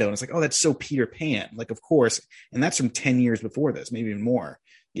out the window and it's like, oh, that's so Peter Pan. Like, of course. And that's from 10 years before this, maybe even more.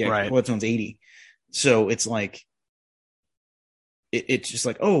 Yeah. Right. Twilight Zone's 80. So it's like, it's just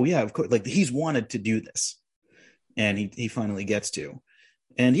like, oh yeah, of course. Like he's wanted to do this and he finally gets to.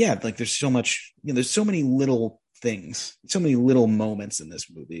 And yeah, like there's so much, there's so many little things, so many little moments in this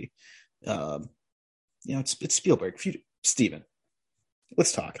movie. It's Spielberg. Steven,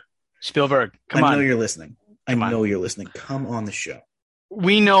 let's talk. Spielberg, come on. I know you're listening. You're listening. Come on the show.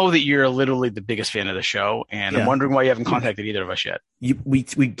 We know that you're literally the biggest fan of the show, and I'm wondering why you haven't contacted either of us yet. We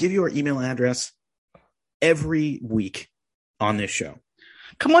give you our email address every week on this show.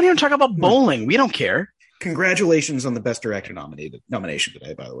 Come on here and talk about bowling. We don't care. Congratulations on the Best Director nomination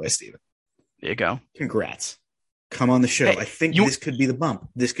today, by the way, Steven. There you go. Congrats. Come on the show. Hey, I think this could be the bump.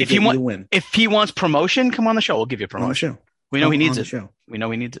 This could be the win. If he wants promotion, come on the show. We'll give you a promotion. On the show. We know he needs it. We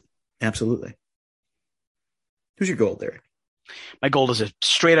know he needs it. Absolutely. Who's your gold, Derek? My gold is a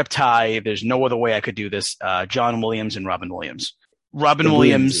straight up tie. There's no other way I could do this. John Williams and Robin Williams. Robin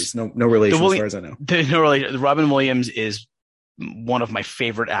Williams. No relation as far as I know. No relation. Robin Williams is one of my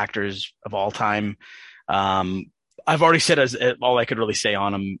favorite actors of all time. I've already said all I could really say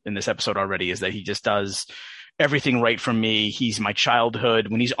on him in this episode already is that he just does everything right for me. He's my childhood.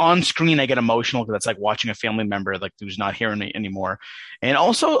 When he's on screen, I get emotional because that's like watching a family member like who's not here anymore. And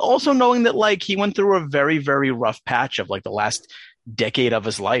also knowing that like he went through a very, very rough patch of like the last decade of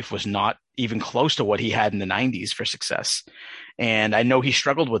his life was not even close to what he had in the 90s for success. And I know he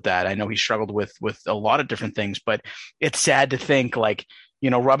struggled with that. I know he struggled with a lot of different things, but it's sad to think like,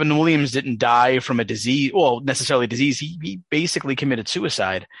 Robin Williams didn't die from a disease, well, necessarily disease. He basically committed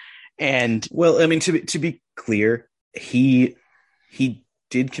suicide. And well, I mean, to be clear, he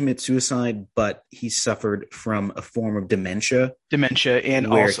did commit suicide, but he suffered from a form of dementia and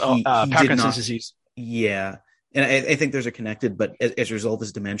also Parkinson's disease. Yeah. And I think those are connected, but as a result of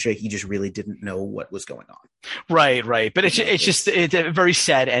his dementia, he just really didn't know what was going on. Right. But it's a very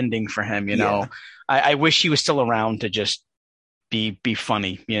sad ending for him, I wish he was still around to just be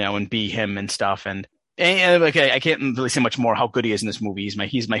funny, and be him and stuff. And okay, I can't really say much more how good he is in this movie.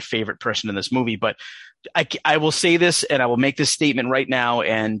 He's my favorite person in this movie. But I will say this, and I will make this statement right now,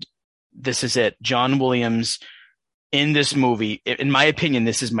 and this is it. John Williams in this movie, in my opinion,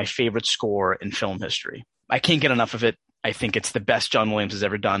 this is my favorite score in film history. I can't get enough of it. I think it's the best John Williams has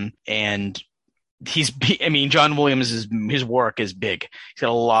ever done. And John Williams, his work is big. He's got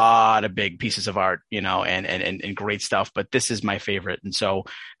a lot of big pieces of art, and great stuff. But this is my favorite. And so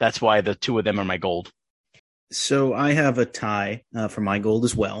that's why the two of them are my gold. So I have a tie for my gold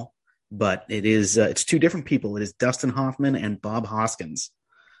as well. But it's two different people. It is Dustin Hoffman and Bob Hoskins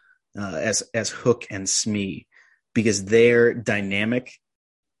as Hook and Smee, because their dynamic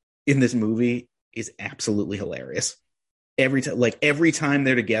in this movie is absolutely hilarious. Every time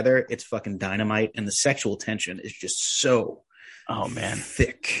they're together, it's fucking dynamite, and the sexual tension is just so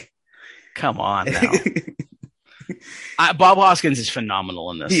thick. Come on now. Bob Hoskins is phenomenal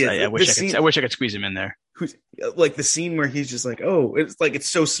in this. I wish I could squeeze him in there. Like the scene where he's just like, oh,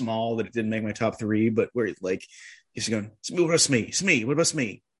 it's so small that it didn't make my top 3, but where he's going, what about Smee? Smee, what about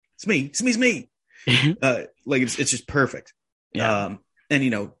Smee? Smee. It's just perfect. Yeah.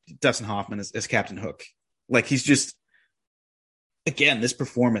 And Dustin Hoffman as Captain Hook, he's just, again, this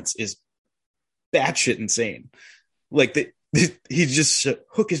performance is batshit insane.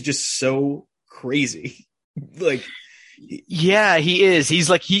 Hook is just so crazy. Yeah, he is.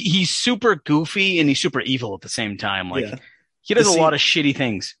 He's super goofy and he's super evil at the same time. He does a lot of shitty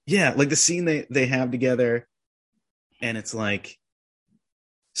things. Yeah, the scene they have together, and it's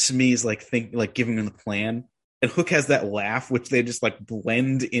Smee's giving him the plan, and Hook has that laugh, which they just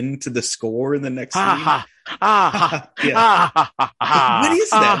blend into the score in the next scene. What is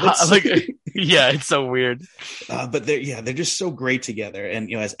that? Yeah, it's so weird. But they're just so great together,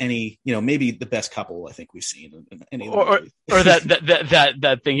 and as any maybe the best couple I think we've seen in any or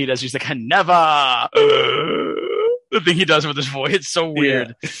that thing he does. He's like, never. The thing he does with his voice, it's so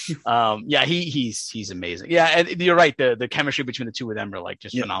weird. Yeah, he's amazing. Yeah, and you're right. The chemistry between the two of them are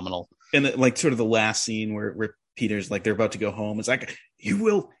just phenomenal. And sort of the last scene where Peter's they're about to go home. It's you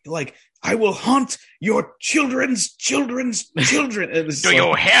will I will haunt your children's children's children. Do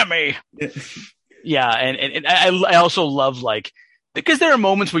you hear me? Yeah, and I also love because there are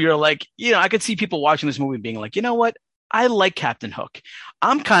moments where you're I could see people watching this movie being you know what? I like Captain Hook.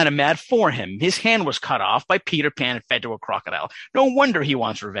 I'm kind of mad for him. His hand was cut off by Peter Pan and fed to a crocodile. No wonder he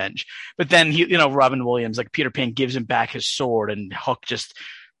wants revenge. But then Robin Williams, Peter Pan gives him back his sword, and Hook just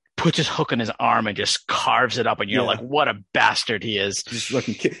puts his hook in his arm and just carves it up, and you're what a bastard he is. Just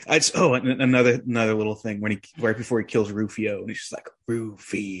fucking and another little thing when right before he kills Rufio, and he's just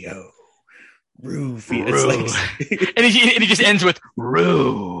Rufio. It's and he just ends with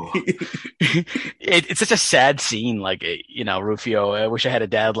Roo. It's such a sad scene. Rufio, I wish I had a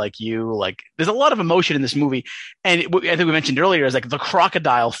dad like you. There's a lot of emotion in this movie, and I think we mentioned earlier is the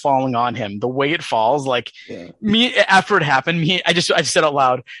crocodile falling on him, the way it falls. Me after it happened, I just said out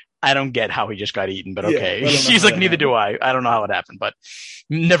loud, I don't get how he just got eaten, but okay. She's neither do I. I don't know how it happened, but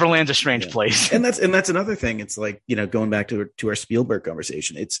Neverland's a strange place. And that's another thing. It's going back to our Spielberg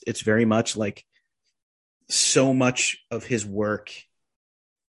conversation. It's very much so much of his work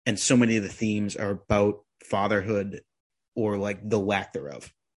and so many of the themes are about fatherhood or the lack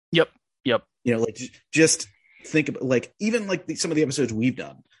thereof. Yep. Just think about even some of the episodes we've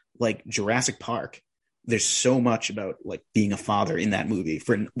done, Jurassic Park. There's so much about being a father in that movie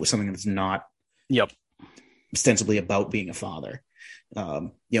for something that's not ostensibly about being a father.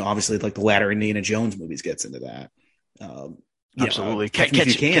 Obviously the latter Indiana Jones movies gets into that. Absolutely. Catch me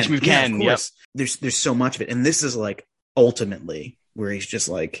if you can. Yep. There's so much of it. And this is ultimately where he's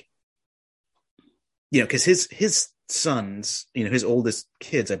just because his sons, his oldest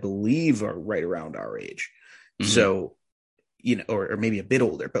kids, I believe, are right around our age. Mm-hmm. So, or maybe a bit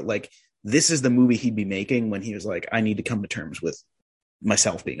older, but this is the movie he'd be making when he was I need to come to terms with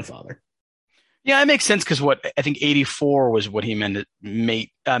myself being a father. Yeah, it makes sense because I think 84 was what he met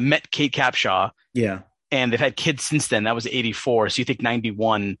Kate Capshaw. Yeah. And they've had kids since then. That was 84. So you think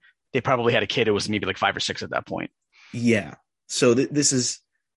 91, they probably had a kid who was maybe 5 or 6 at that point. Yeah. So this is,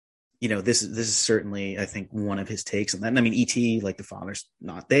 this is certainly, I think, one of his takes on that. And I mean, E.T., the father's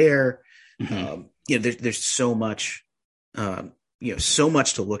not there. Mm-hmm. There's so much, so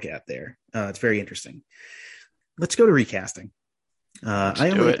much to look at there. It's very interesting. Let's go to recasting. I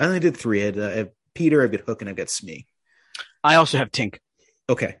only did 3. I have Peter, I've got Hook, and I've got Smee. I also have Tink.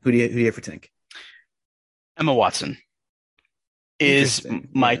 Okay. Who do you have for Tink? Emma Watson is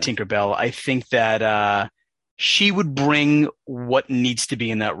my Tinkerbell. I think that she would bring what needs to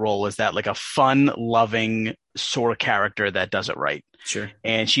be in that role. Is that like a fun, loving sort of character that does it right? Sure.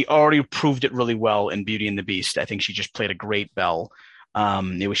 And she already proved it really well in Beauty and the Beast. I think she just played a great Belle.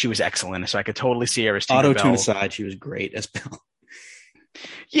 She was excellent. So I could totally see her as Tinkerbell. Auto-tune aside, she was great as Belle.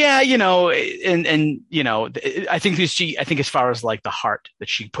 Yeah, I think as far as like the heart that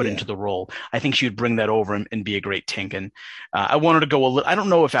she put into the role, I think she would bring that over and be a great Tink. And I wanted to go a little. I don't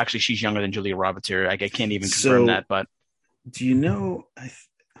know if actually she's younger than Julia Roberts here. I can't even confirm that. But do you know?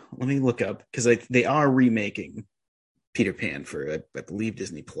 Let me look up because they are remaking Peter Pan for I believe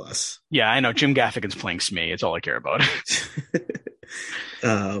Disney Plus. Yeah, I know Jim Gaffigan's playing Smee. It's all I care about.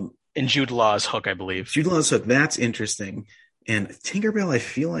 And Jude Law's Hook, I believe. Jude Law's Hook. That's interesting. And Tinkerbell, I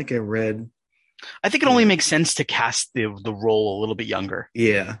feel like I read. I think it only makes sense to cast the role a little bit younger.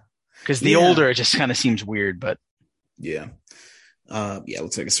 Yeah, because the older it just kind of seems weird. But yeah, it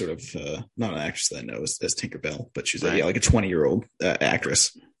looks like a sort of not an actress that I know as Tinkerbell, but she's like a 20-year-old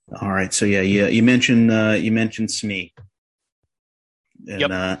actress. All right, so you mentioned Smee. And,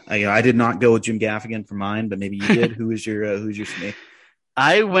 yep. I did not go with Jim Gaffigan for mine, but maybe you did. who's your Smee?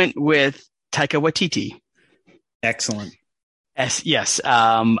 I went with Taika Waititi. Excellent. Yes.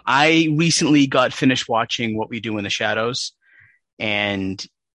 I recently got finished watching What We Do in the Shadows, and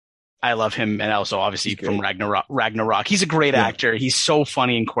I love him. And also, obviously, from Ragnarok. He's a great actor. He's so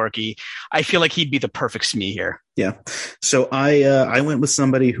funny and quirky. I feel like he'd be the perfect Smee here. Yeah. So I went with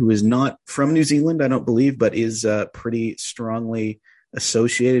somebody who is not from New Zealand, I don't believe, but is pretty strongly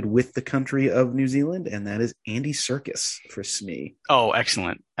associated with the country of New Zealand, and that is Andy Serkis for Smee. Oh,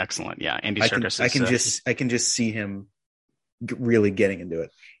 excellent. Yeah, Andy Serkis. I can just see him really getting into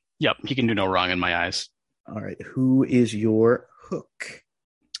it. Yep, he can do no wrong in my eyes. All right, who is your Hook?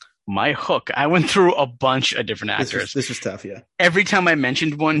 My Hook. I went through a bunch of different actors. This was tough, yeah. Every time I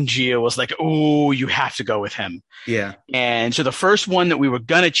mentioned one, Gia was like, "Oh, you have to go with him." Yeah. And so the first one that we were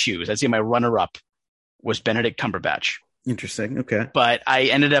gonna choose, I'd say my runner-up, was Benedict Cumberbatch. Interesting. Okay. But I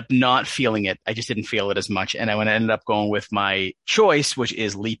ended up not feeling it. I just didn't feel it as much, and I ended up going with my choice, which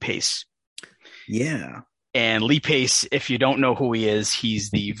is Lee Pace. Yeah. And Lee Pace, if you don't know who he is, he's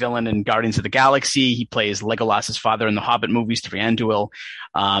the villain in Guardians of the Galaxy. He plays Legolas's father in the Hobbit movies, Three Anduil.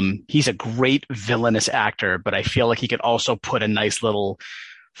 He's a great villainous actor, but I feel like he could also put a nice little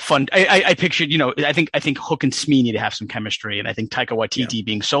fun. I pictured, I think Hook and Smee need to have some chemistry, and I think Taika Waititi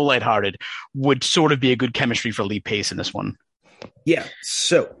being so lighthearted would sort of be a good chemistry for Lee Pace in this one. Yeah.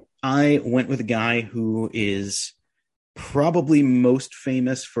 So I went with a guy who is probably most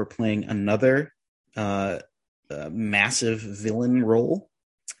famous for playing another massive villain role.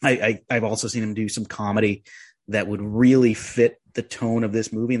 I've also seen him do some comedy that would really fit the tone of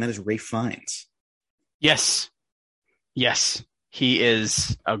this movie, and that is Ralph Fiennes. Yes, he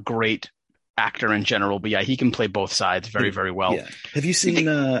is a great actor in general, but yeah, he can play both sides very, very well. Yeah. Have you seen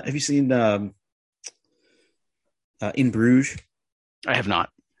In Bruges? I have not.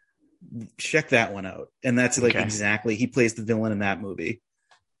 Check that one out, and that's like exactly, he plays the villain in that movie.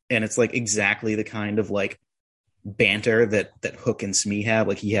 And it's like exactly the kind of like banter that Hook and Smee have.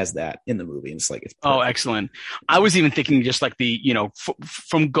 Like he has that in the movie. And it's like, it's perfect. Oh, excellent. I was even thinking just like the,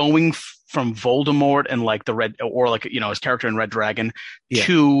 from going from Voldemort and like the Red, or like, his character in Red Dragon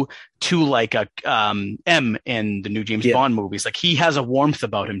to like a M in the new James Bond movies. Like he has a warmth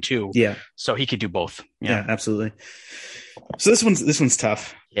about him too. Yeah. So he could do both. Yeah, absolutely. So this one's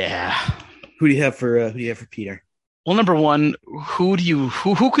tough. Yeah. Who do you have for Peter? Well, number one, who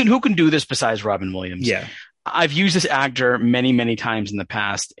can do this besides Robin Williams? Yeah. I've used this actor many, many times in the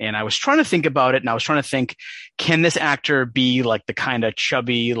past, and I was trying to think about it, and I was trying to think, can this actor be like the kind of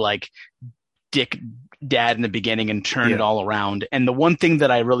chubby, like dick dad in the beginning and turn it all around? And the one thing that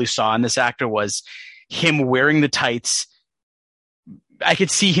I really saw in this actor was him wearing the tights. I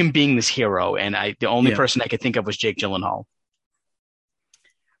could see him being this hero, and the only person I could think of was Jake Gyllenhaal.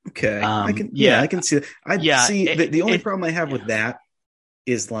 Okay. I can see that. The only problem I have with that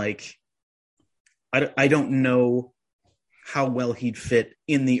is like, I don't know how well he'd fit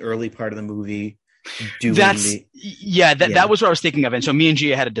in the early part of the movie. That was what I was thinking of. And so me and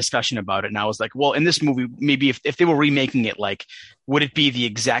Gia had a discussion about it, and I was like, well, in this movie, maybe if they were remaking it, like, would it be the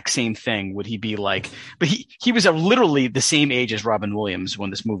exact same thing? Would he be like, but he was literally the same age as Robin Williams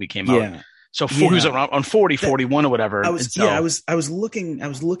when this movie came out. So he was around 40, 41 or whatever. I was looking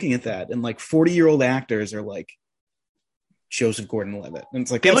at that, and like 40-year-old actors are like Joseph Gordon-Levitt, and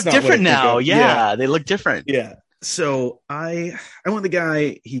it's like they look different now. Yeah, they look different. Yeah. So I want the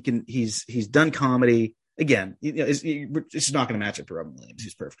guy. He's done comedy again. It's not going to match up to Robin Williams,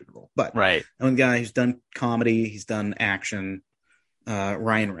 who's perfect at the role. But right, I want the guy who's done comedy. He's done action.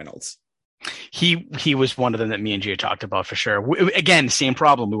 Ryan Reynolds. He was one of them that me and Gia talked about for sure. Again, same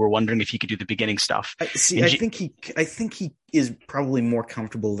problem. We were wondering if he could do the beginning stuff. I think he is probably more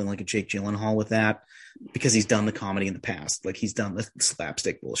comfortable than like a Jake Gyllenhaal with that, because he's done the comedy in the past. Like he's done the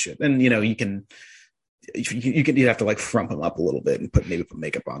slapstick bullshit, and you have to like frump him up a little bit and put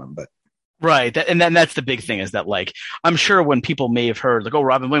makeup on him, but. Right. And then that's the big thing, is that like, I'm sure when people may have heard like, oh,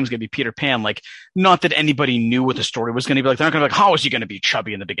 Robin Williams is going to be Peter Pan, like, not that anybody knew what the story was going to be like. They're not going to be like, how is he going to be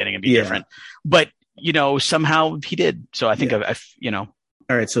chubby in the beginning and be different? But, somehow he did. So I think All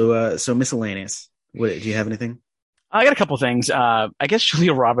right. So miscellaneous. Do you have anything? I got a couple things. I guess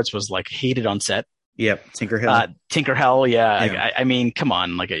Julia Roberts was like hated on set. Yep. Tinker Hell. Yeah. I mean, come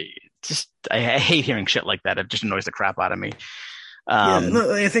on. Like I hate hearing shit like that. It just annoys the crap out of me.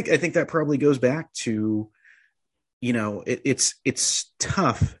 I think that probably goes back to, it's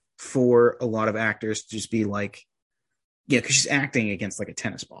tough for a lot of actors to just be like, because she's acting against like a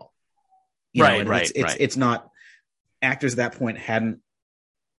tennis ball, right. It's not, actors at that point hadn't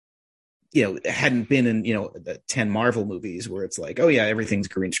been in the 10 Marvel movies where it's like, oh yeah, everything's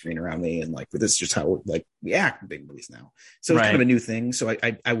green screen around me, and like this is just how like we act in big movies now. So it's kind of a new thing. So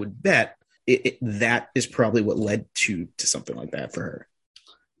I would bet. That is probably what led to something like that for her.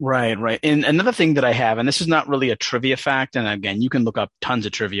 Right. And another thing that I have, and this is not really a trivia fact, and again, you can look up tons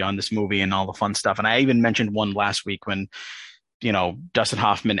of trivia on this movie and all the fun stuff. And I even mentioned one last week when, Dustin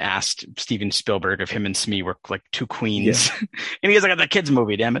Hoffman asked Steven Spielberg if him and Smee were like two queens. Yeah. And he was like, "That's a kid's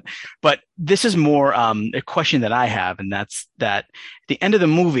movie, damn it." But this is more a question that I have, and that's that at the end of the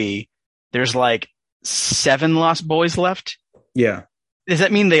movie, there's like 7 lost boys left. Yeah. Does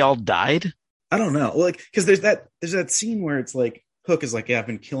that mean they all died? I don't know. Like, because there's that scene where it's like Hook is like, yeah, I've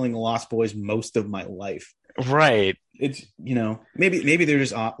been killing lost boys most of my life. Right. It's maybe they're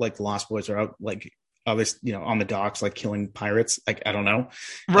just like lost boys are out like others on the docks like killing pirates. Like I don't know.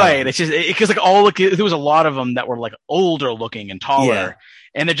 Right. It's just because like there was a lot of them that were like older looking and taller,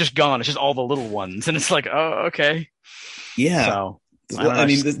 and they're just gone. It's just all the little ones, and it's like, oh, okay. Yeah. So I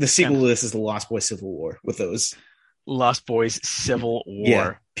mean, the sequel to this is the Lost Boys Civil War with those. Lost Boys Civil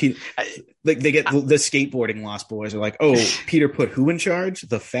War. Yeah. Like they get the skateboarding Lost Boys are like, oh, Peter put who in charge?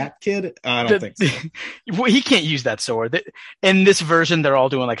 The fat kid? I don't think so. He can't use that sword. In this version, they're all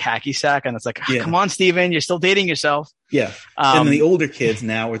doing like hacky sack, and it's like, come on, Steven, you're still dating yourself. Yeah. And then the older kids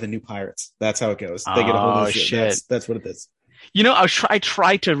now are the new pirates. That's how it goes. They get a hold of the shit. That's what it is. I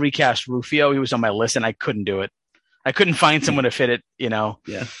tried to recast Rufio. He was on my list, and I couldn't do it. I couldn't find someone to fit it, Yeah.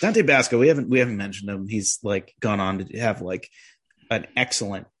 Dante Basco, we haven't mentioned him. He's like gone on to have like an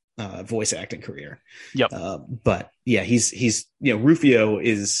excellent voice acting career. Yep. But yeah, he's Rufio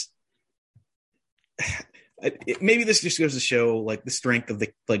is maybe this just goes to show like the strength of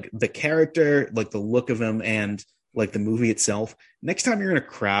the character, like the look of him, and like the movie itself. Next time you're in a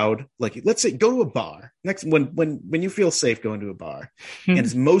crowd, like let's say go to a bar. Next when you feel safe going to a bar, and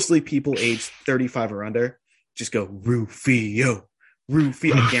it's mostly people aged 35 or under. Just go Rufio.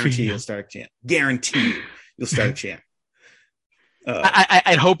 I guarantee you'll start a chant. Guarantee you'll start a chant.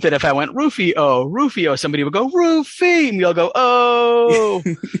 I'd hope that if I went Rufio, somebody would go Rufy, and we all go, oh.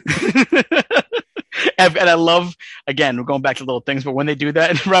 And I love, again, we're going back to little things, but when they do that,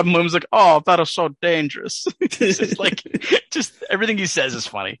 and Robin Williams is like, oh, that is so dangerous. It's like, just everything he says is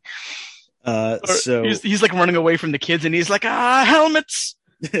funny. So he's like running away from the kids, and he's like, helmets.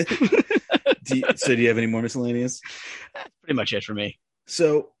 Do you have any more miscellaneous? That's pretty much it for me.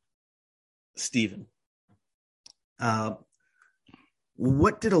 So, Steven,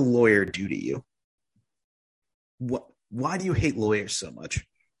 what did a lawyer do to you? Why do you hate lawyers so much?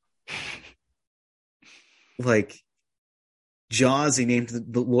 Like Jaws, he named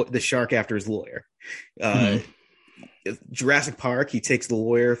the shark after his lawyer. Jurassic Park, he takes the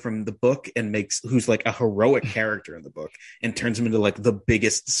lawyer from the book and who's like a heroic character in the book and turns him into like the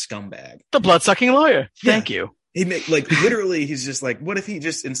biggest scumbag. The blood-sucking lawyer. Thank you. He literally, he's just like, what if he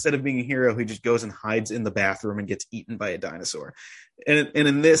just, instead of being a hero, he just goes and hides in the bathroom and gets eaten by a dinosaur. And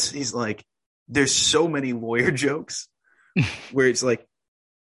in this, he's like, there's so many lawyer jokes where it's like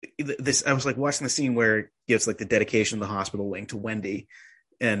this. I was like watching the scene where it gives like the dedication of the hospital wing to Wendy,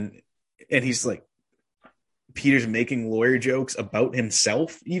 and he's like, Peter's making lawyer jokes about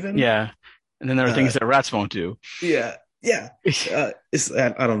himself even. Yeah. And then there are things that rats won't do. Yeah. I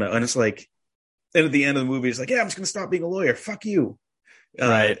don't know. And it's like, and at the end of the movie, it's like, yeah, I'm just going to stop being a lawyer. Fuck you.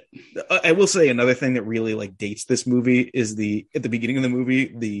 Right. I will say another thing that really like dates this movie is at the beginning of the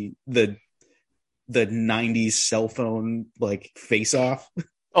movie, the 90s cell phone like face off.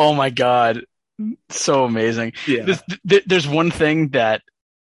 Oh my God. So amazing. Yeah. There's one thing that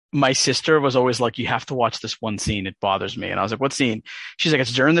my sister was always like, you have to watch this one scene. It bothers me. And I was like, what scene? She's like,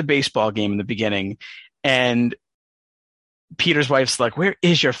 it's during the baseball game in the beginning. And Peter's wife's like, where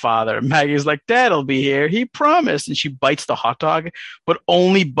is your father? Maggie's like, Dad'll be here. He promised. And she bites the hot dog, but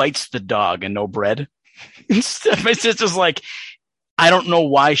only bites the dog and no bread. My sister's like, I don't know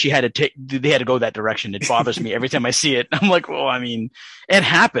why they had to go that direction. It bothers me every time I see it. I'm like, well, I mean, it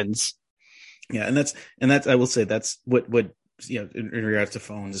happens. Yeah. And that's, I will say that's what, in regards to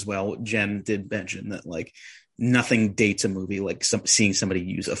phones as well, Jen did mention that like nothing dates a movie like seeing somebody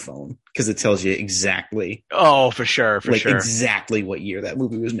use a phone, because it tells you exactly. Oh, for sure. Exactly what year that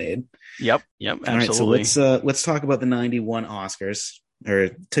movie was made. Yep. Absolutely. All right, so let's talk about the 91 Oscars, or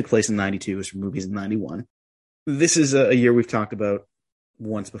it took place in 92. It was for movies in 91. This is a year we've talked about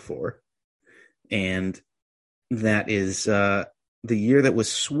once before, and that is the year that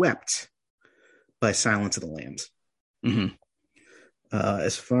was swept by Silence of the Lambs. Mm-hmm.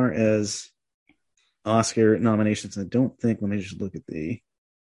 As far as Oscar nominations, I don't think. Let me just look at the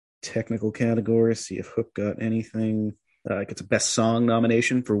technical categories, see if Hook got anything. It gets a Best Song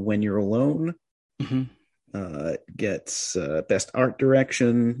nomination for When You're Alone. Mm-hmm. It gets Best Art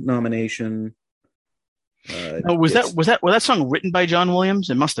Direction nomination. Was that song written by John Williams?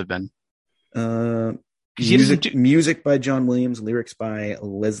 It must have been. Music by John Williams, lyrics by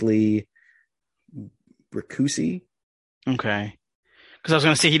Leslie Bricusse. Okay. Because I was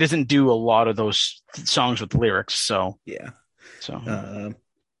going to say he doesn't do a lot of those songs with lyrics, so yeah. So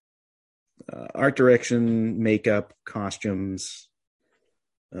art direction, makeup, costumes,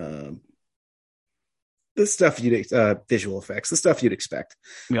 the stuff visual effects, the stuff you'd expect.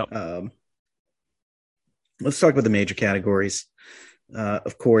 Yep. Let's talk about the major categories.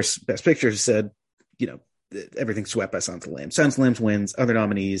 Of course, Best Picture said, everything swept by Silence of the Lambs. Silence of the Lambs wins. Other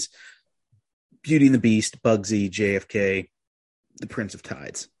nominees: Beauty and the Beast, Bugsy, JFK, The Prince of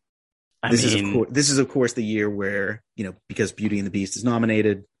Tides. This is of course the year where, because Beauty and the Beast is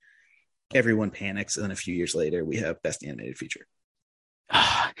nominated, everyone panics, and then a few years later we have Best Animated Feature.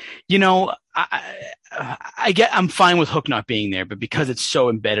 I'm fine with Hook not being there, but because it's so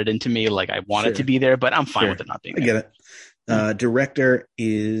embedded into me, like I want it to be there, but I'm fine with it not being there. I get it. Director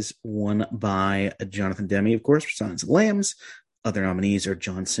is won by Jonathan Demme, of course, for Silence of the Lambs. Other nominees are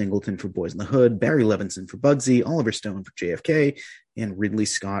John Singleton for Boys in the Hood, Barry Levinson for Bugsy, Oliver Stone for JFK, and Ridley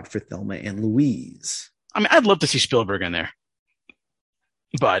Scott for Thelma and Louise. I mean, I'd love to see Spielberg in there,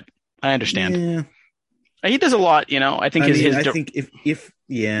 but I understand. Yeah. He does a lot, I think I think I don't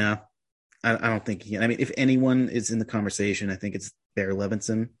think he can. I mean, if anyone is in the conversation, I think it's Barry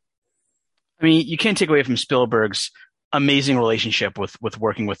Levinson. I mean, you can't take away from Spielberg's amazing relationship with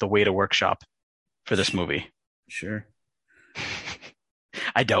working with the Weta Workshop for this movie. Sure.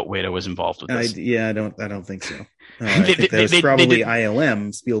 I doubt Weta was involved with this. I don't think so. I think that was probably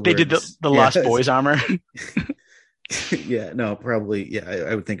ILM. Spielberg. They did the Lost Boys armor. Yeah, no, probably. Yeah,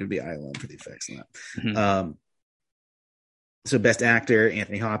 I would think it would be ILM for the effects on that. Mm-hmm. So Best Actor,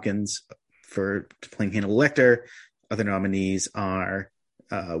 Anthony Hopkins for playing Hannibal Lecter. Other nominees are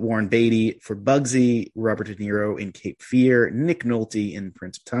Warren Beatty for Bugsy, Robert De Niro in Cape Fear, Nick Nolte in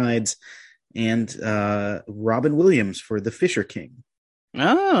Prince of Tides, and Robin Williams for The Fisher King.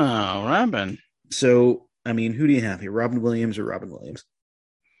 Oh, Robin. So, I mean, who do you have here? Robin Williams or Robin Williams?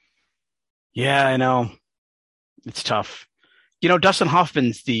 Yeah, I know. It's tough. Dustin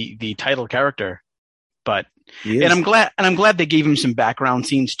Hoffman's the title character, but and I'm glad they gave him some background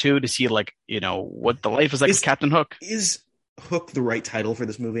scenes too to see what the life is like with Captain Hook. Is Hook the right title for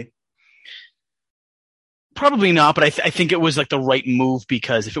this movie? Probably not, but I think it was like the right move,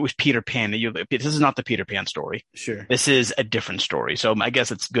 because if it was Peter Pan, this is not the Peter Pan story. Sure. This is a different story. So I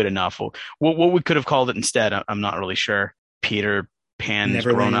guess it's good enough. What we could have called it instead, I'm not really sure. Peter Pan's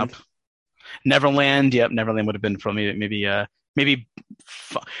grown up. Neverland. Yep. Neverland would have been for me. Maybe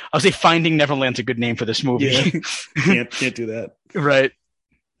I'll say Finding Neverland's a good name for this movie. Yeah. Can't do that. Right.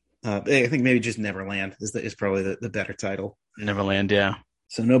 I think maybe just Neverland is probably the better title. Neverland. Yeah.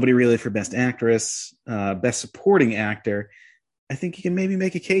 So nobody really for Best Actress. Best Supporting Actor, I think you can maybe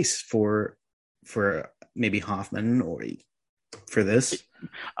make a case for maybe Hoffman or for this.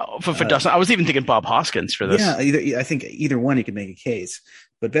 For Dustin, I was even thinking Bob Hoskins for this. Yeah, I think either one you could make a case.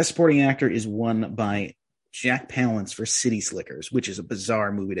 But Best Supporting Actor is won by Jack Palance for City Slickers, which is a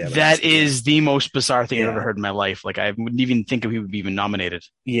bizarre movie to have. That is the most bizarre thing I've ever heard in my life. Like, I wouldn't even think he would be even nominated.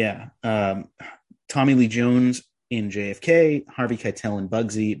 Yeah. Tommy Lee Jones in JFK, Harvey Keitel in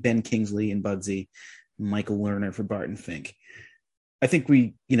Bugsy, Ben Kingsley in Bugsy, Michael Lerner for Barton Fink. I think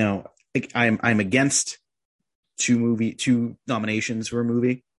I'm against two nominations for a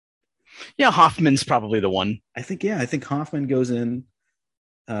movie. Yeah, Hoffman's probably the one. I think Hoffman goes in.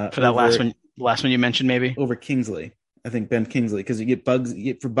 For that last one you mentioned, maybe over Kingsley. I think Ben Kingsley, because you get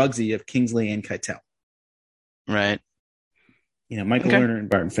for Bugsy, you have Kingsley and Keitel. Right. Michael Lerner and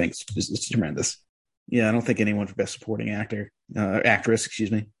Barton Fink is tremendous. Yeah, I don't think anyone for best supporting actress,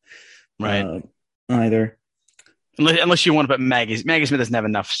 excuse me. Right. Either. Unless you want to put Maggie. Maggie Smith doesn't have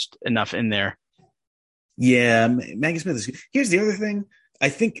enough in there. Yeah, Maggie Smith is. Here's the other thing. I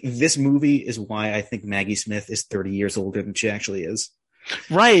think this movie is why I think Maggie Smith is 30 years older than she actually is.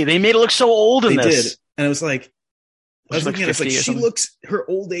 Right. They made it look so old in this. They did. And I was like, she looks, her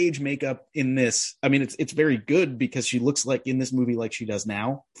old age makeup in this. I mean, it's very good because she looks like in this movie like she does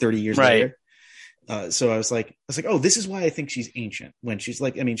now, 30 years later. So I was like, oh, this is why I think she's ancient. When she's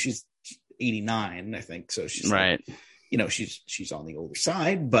like, I mean, she's 89, I think. So she's right. Like, she's on the older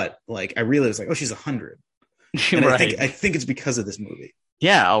side, but like, I really was like, oh, she's 100. And right. I think it's because of this movie.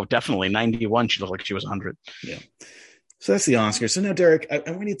 Yeah. Oh, definitely. 91. She looked like she was 100. Yeah. So that's the Oscar. So now, Derek,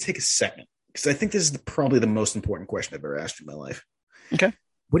 I want you to take a second because I think this is probably the most important question I've ever asked in my life. Okay.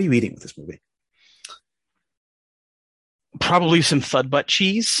 What are you eating with this movie? Probably some Thudbutt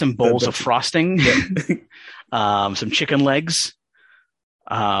cheese, some bowls of frosting, some chicken legs.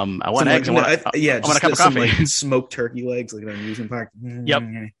 I want eggs. I want a cup of coffee. Like smoked turkey legs, like an amusement park. Yep,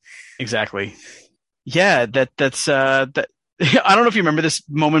 exactly. Yeah, that's that. I don't know if you remember this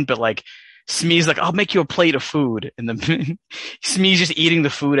moment, but like Smee's like, "I'll make you a plate of food," and then Smee's just eating the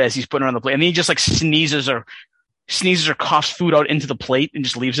food as he's putting it on the plate, and he just like sneezes or coughs food out into the plate and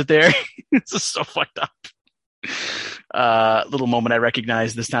just leaves it there. It's just so fucked up. Little moment I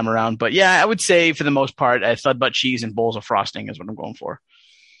recognize this time around, but yeah, I would say for the most part, Thudbutt cheese and bowls of frosting is what I'm going for.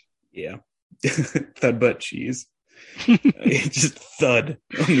 Yeah, Thudbutt cheese. Just thud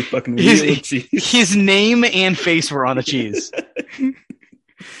on the fucking wheel of cheese. His name and face were on the cheese.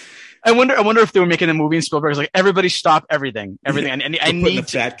 I wonder if they were making a movie and Spielberg's like, everybody stop everything. And I need the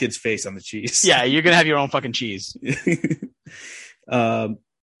fat kid's face on the cheese. Yeah, you're gonna have your own fucking cheese.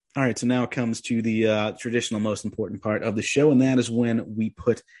 All right, so now it comes to the traditional most important part of the show, and that is when we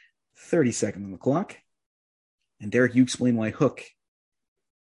put 30 seconds on the clock. And Derek, you explain why Hook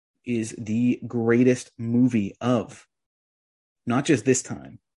is the greatest movie of not just this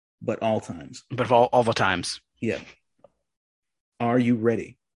time, but all times. But of all the times. Yeah. Are you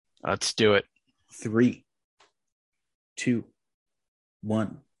ready? Let's do it. 3, 2,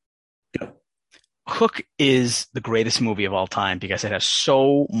 1, go. Hook is the greatest movie of all time because it has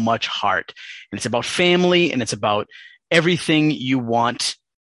so much heart. And it's about family, and it's about everything you want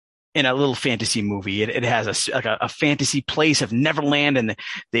in a little fantasy movie. It has a fantasy place of Neverland, and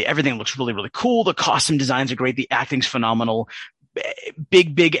everything looks really, really cool. The costume designs are great. The acting's phenomenal.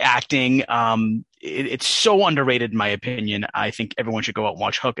 Big acting. It's so underrated in my opinion. I think everyone should go out and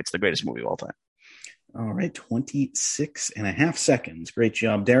watch Hook. It's the greatest movie of all time. All right. 26 and a half seconds. Great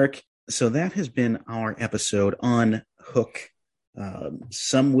job, Derek. So that has been our episode on Hook.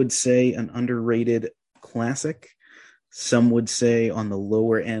 Some would say an underrated classic. Some would say on the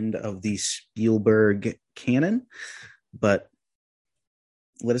lower end of the Spielberg canon, but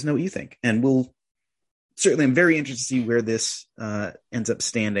let us know what you think. And I'm very interested to see where this ends up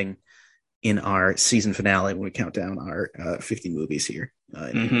standing in our season finale when we count down our 50 movies here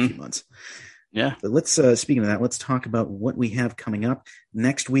in a few months. Yeah. But let's, speaking of that, let's talk about what we have coming up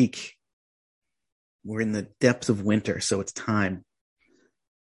next week. We're in the depths of winter, so it's time.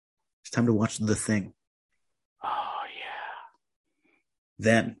 It's time to watch The Thing. Oh, yeah.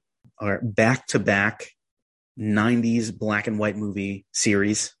 Then our back-to-back 90s black and white movie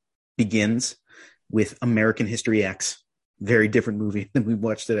series begins with American History X. Very different movie than we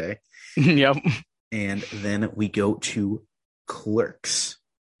watched today. Yep. And then we go to Clerks.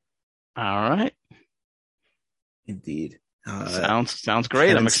 All right. Indeed. Sounds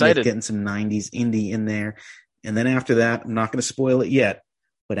great. I'm excited. Getting some 90s indie in there. And then after that, I'm not going to spoil it yet,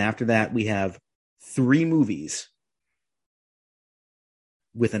 but after that, we have 3 movies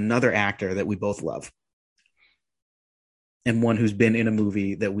with another actor that we both love. And one who's been in a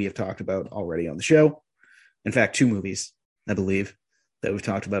movie that we have talked about already on the show. In fact, 2 movies, I believe, that we've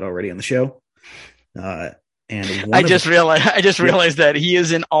talked about already on the show. And I just realized that he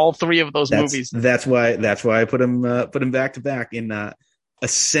is in all 3 of those movies. That's why I put him back to back in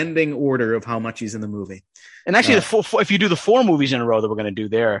ascending order of how much he's in the movie. And actually, if you do the 4 movies in a row that we're going to do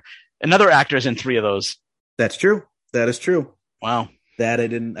there, another actor is in 3 of those. That's true. That is true. Wow. That I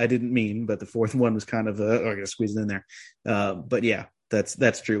didn't mean, but the 4th one was kind of I gotta squeeze it in there. But yeah,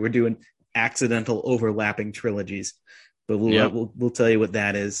 that's true. We're doing accidental overlapping trilogies, but we'll tell you what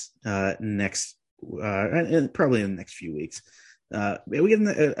that is next. Probably in the next few weeks. We get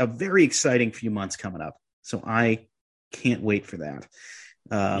a very exciting few months coming up, so I can't wait for that.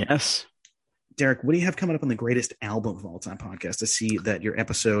 Yes. Derek, what do you have coming up on the greatest album of all time podcast? I see that your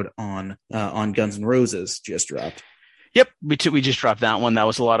episode on Guns N' Roses just dropped. Yep, we just dropped that one. That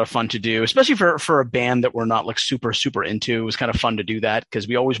was a lot of fun to do, especially for a band that we're not like super into. It was kind of fun to do that because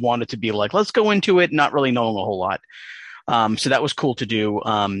we always wanted to be like, let's go into it, not really knowing a whole lot. So that was cool to do.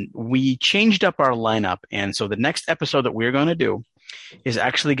 We changed up our lineup, and so the next episode that we're going to do is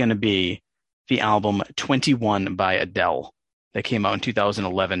actually going to be the album 21 by Adele that came out in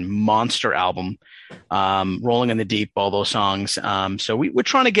 2011. Monster album, Rolling in the Deep, all those songs. So we're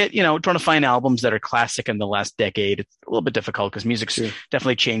trying to get, trying to find albums that are classic in the last decade. It's a little bit difficult because music's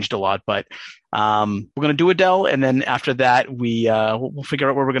definitely changed a lot, but we're going to do Adele. And then after that, we'll figure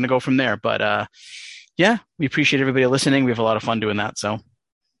out where we're going to go from there. But yeah, we appreciate everybody listening. We have a lot of fun doing that. So.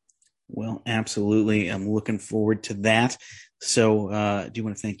 Well, absolutely. I'm looking forward to that. So I do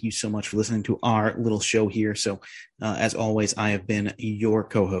want to thank you so much for listening to our little show here. So as always, I have been your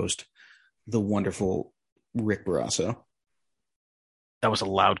co-host, the wonderful Rick Barrasso. That was a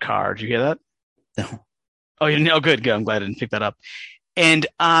loud car. Did you hear that? No. Oh, you know, good. I'm glad I didn't pick that up. And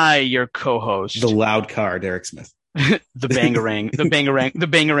I, your co-host, the loud car, Derek Smith. the bangarang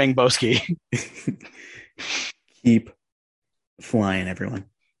Boski. Keep flying, everyone.